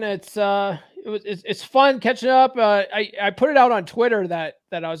 man. It's fun catching up. I put it out on Twitter that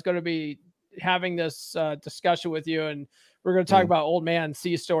I was going to be having this discussion with you, and we're going to talk about old man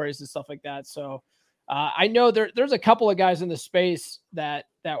sea stories and stuff like that. So I know there's a couple of guys in the space that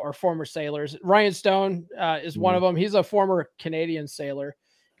are former sailors. Ryan Stone is one of them. He's a former Canadian sailor.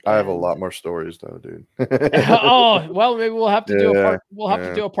 I have a lot more stories though, dude. Oh, well, maybe we'll have to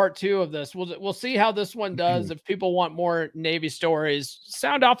do a part 2 of this. We'll see how this one does. If people want more Navy stories,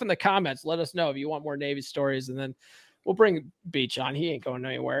 sound off in the comments. Let us know if you want more Navy stories, and then we'll bring Beach on. He ain't going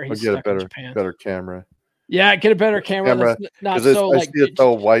anywhere. He's get a better camera. Yeah, get a better camera. That's not so I see it's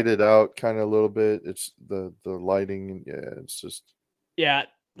all whited out kind of a little bit. It's the lighting. Yeah, it's just. Yeah.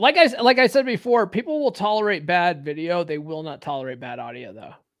 Like I said before, people will tolerate bad video. They will not tolerate bad audio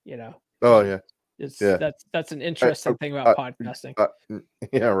though. Oh yeah. That's an interesting thing about podcasting.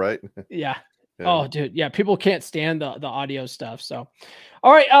 Yeah. Right. Yeah. Oh, dude. Yeah. People can't stand the audio stuff. So,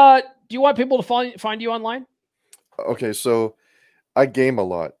 all right. Do you want people to find you online? Okay. So I game a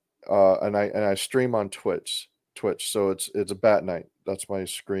lot. And I stream on Twitch. So it's a Bat Night. That's my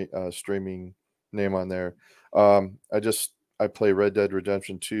streaming name on there. I play Red Dead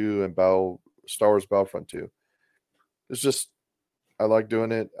Redemption 2 and Star Wars Battlefront 2. It's just I like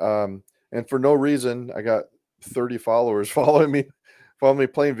doing it. And for no reason, I got 30 followers following me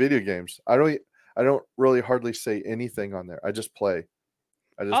playing video games. I don't really hardly say anything on there. I just play.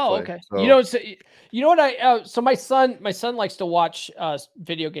 Play. Okay. So, you know what so my son likes to watch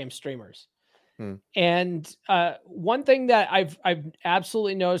video game streamers. And one thing that I've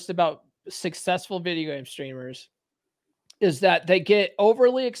absolutely noticed about successful video game streamers is that they get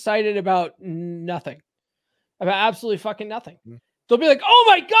overly excited about nothing, about absolutely fucking nothing. They'll be like, "Oh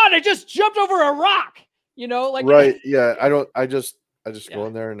my God, I just jumped over a rock." Right. Yeah. I just go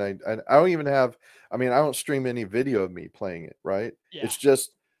in there and I don't even have, I don't stream any video of me playing it. Right. Yeah. It's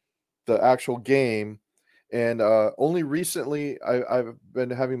just the actual game. And only recently I've been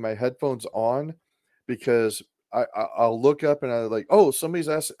having my headphones on because I'll look up and I'm like, oh, somebody's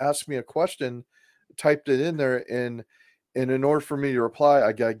asked me a question, typed it in there. And in order for me to reply,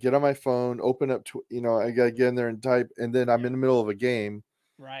 I got to get on my phone, open up to, I got to get in there and type, and then I'm in the middle of a game.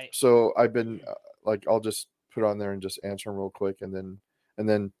 Right. So I've been I'll just put on there and just answer them real quick. And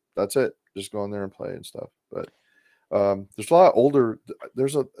then that's it. Just go on there and play and stuff. But there's a lot older.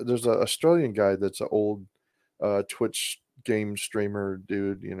 There's a Australian guy that's an old Twitch game streamer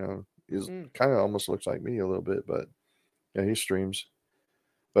dude. He's kind of almost looks like me a little bit, but yeah, he streams.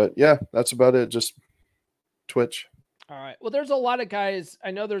 But yeah, that's about it. Just Twitch. All right. Well, there's a lot of guys.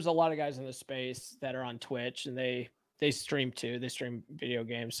 I know there's a lot of guys in the space that are on Twitch, and they stream too. They stream video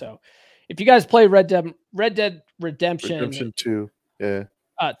games. So if you guys play Red Dead Redemption 2, yeah.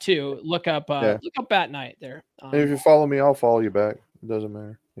 2, look up Bat Night there. And if you follow me, I'll follow you back. It doesn't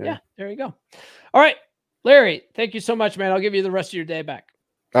matter. Yeah, there you go. All right, Larry, thank you so much, man. I'll give you the rest of your day back.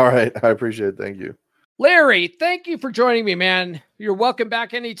 All right, I appreciate it. Thank you. Larry, thank you for joining me, man. You're welcome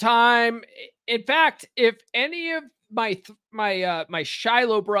back anytime. In fact, if any of my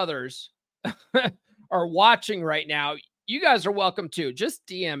Shiloh brothers are watching right now, you guys are welcome too. Just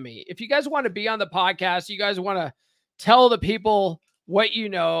DM me. If you guys want to be on the podcast, you guys want to tell the people what you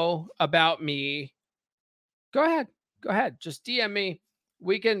know about me, go ahead. Just DM me.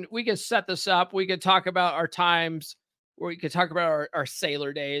 We can set this up. We can talk about our times, or we could talk about our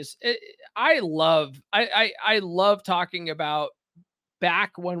sailor days. I love talking about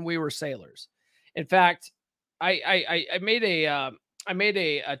back when we were sailors. In fact, I made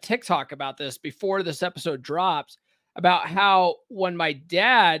a TikTok about this before this episode drops, about how when I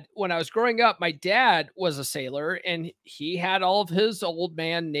was growing up, my dad was a sailor and he had all of his old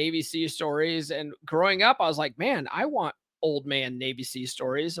man Navy Sea stories. And growing up, I was like, man, I want old man Navy Sea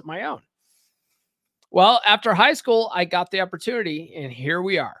stories of my own. Well, after high school, I got the opportunity, and here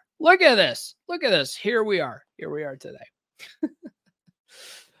we are. Look at this. Here we are today.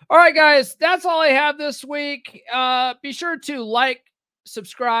 All right, guys, that's all I have this week. Be sure to like,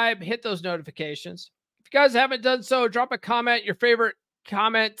 subscribe, hit those notifications. If you guys haven't done so, drop a comment, your favorite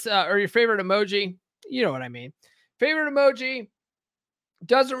comment or your favorite emoji. You know what I mean. Favorite emoji.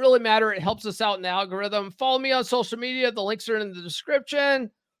 Doesn't really matter. It helps us out in the algorithm. Follow me on social media. The links are in the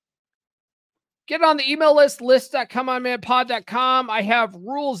description. Get on the email list.comeonmanpod.com. I have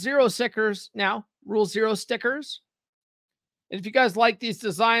Rule Zero stickers now. Rule Zero stickers. And if you guys like these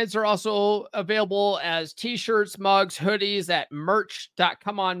designs, they're also available as t-shirts, mugs, hoodies at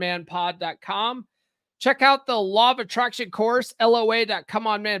merch.comeonmanpod.com. Check out the Law of Attraction course,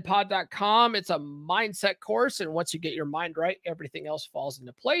 LOA.comeonmanpod.com. It's a mindset course, and once you get your mind right, everything else falls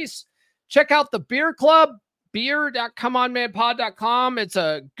into place. Check out the Beer Club, beer.comeonmanpod.com. It's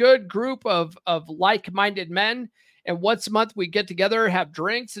a good group of like-minded men, and once a month we get together, have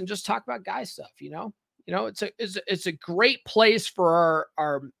drinks, and just talk about guy stuff, you know? It's a great place for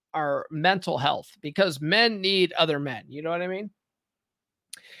our mental health, because men need other men. You know what I mean?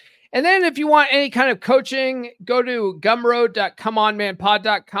 And then if you want any kind of coaching, go to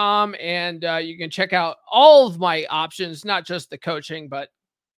gumroad.comeonmanpod.com, and you can check out all of my options, not just the coaching, but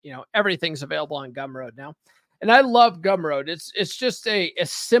everything's available on Gumroad now. And I love Gumroad. It's just a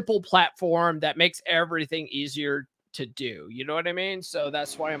simple platform that makes everything easier to do. You know what I mean? So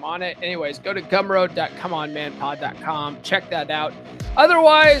that's why I'm on it. Anyways, go to gumroad.comeonmanpod.com. Check that out.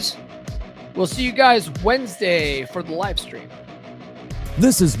 Otherwise, we'll see you guys Wednesday for the live stream.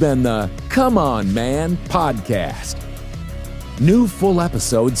 This has been the Come On Man podcast. New full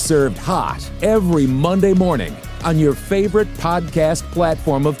episodes served hot every Monday morning on your favorite podcast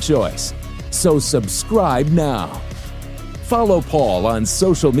platform of choice. So subscribe now. Follow Paul on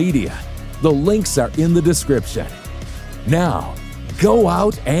social media. The links are in the description. Now, go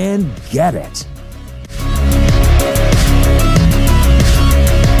out and get it.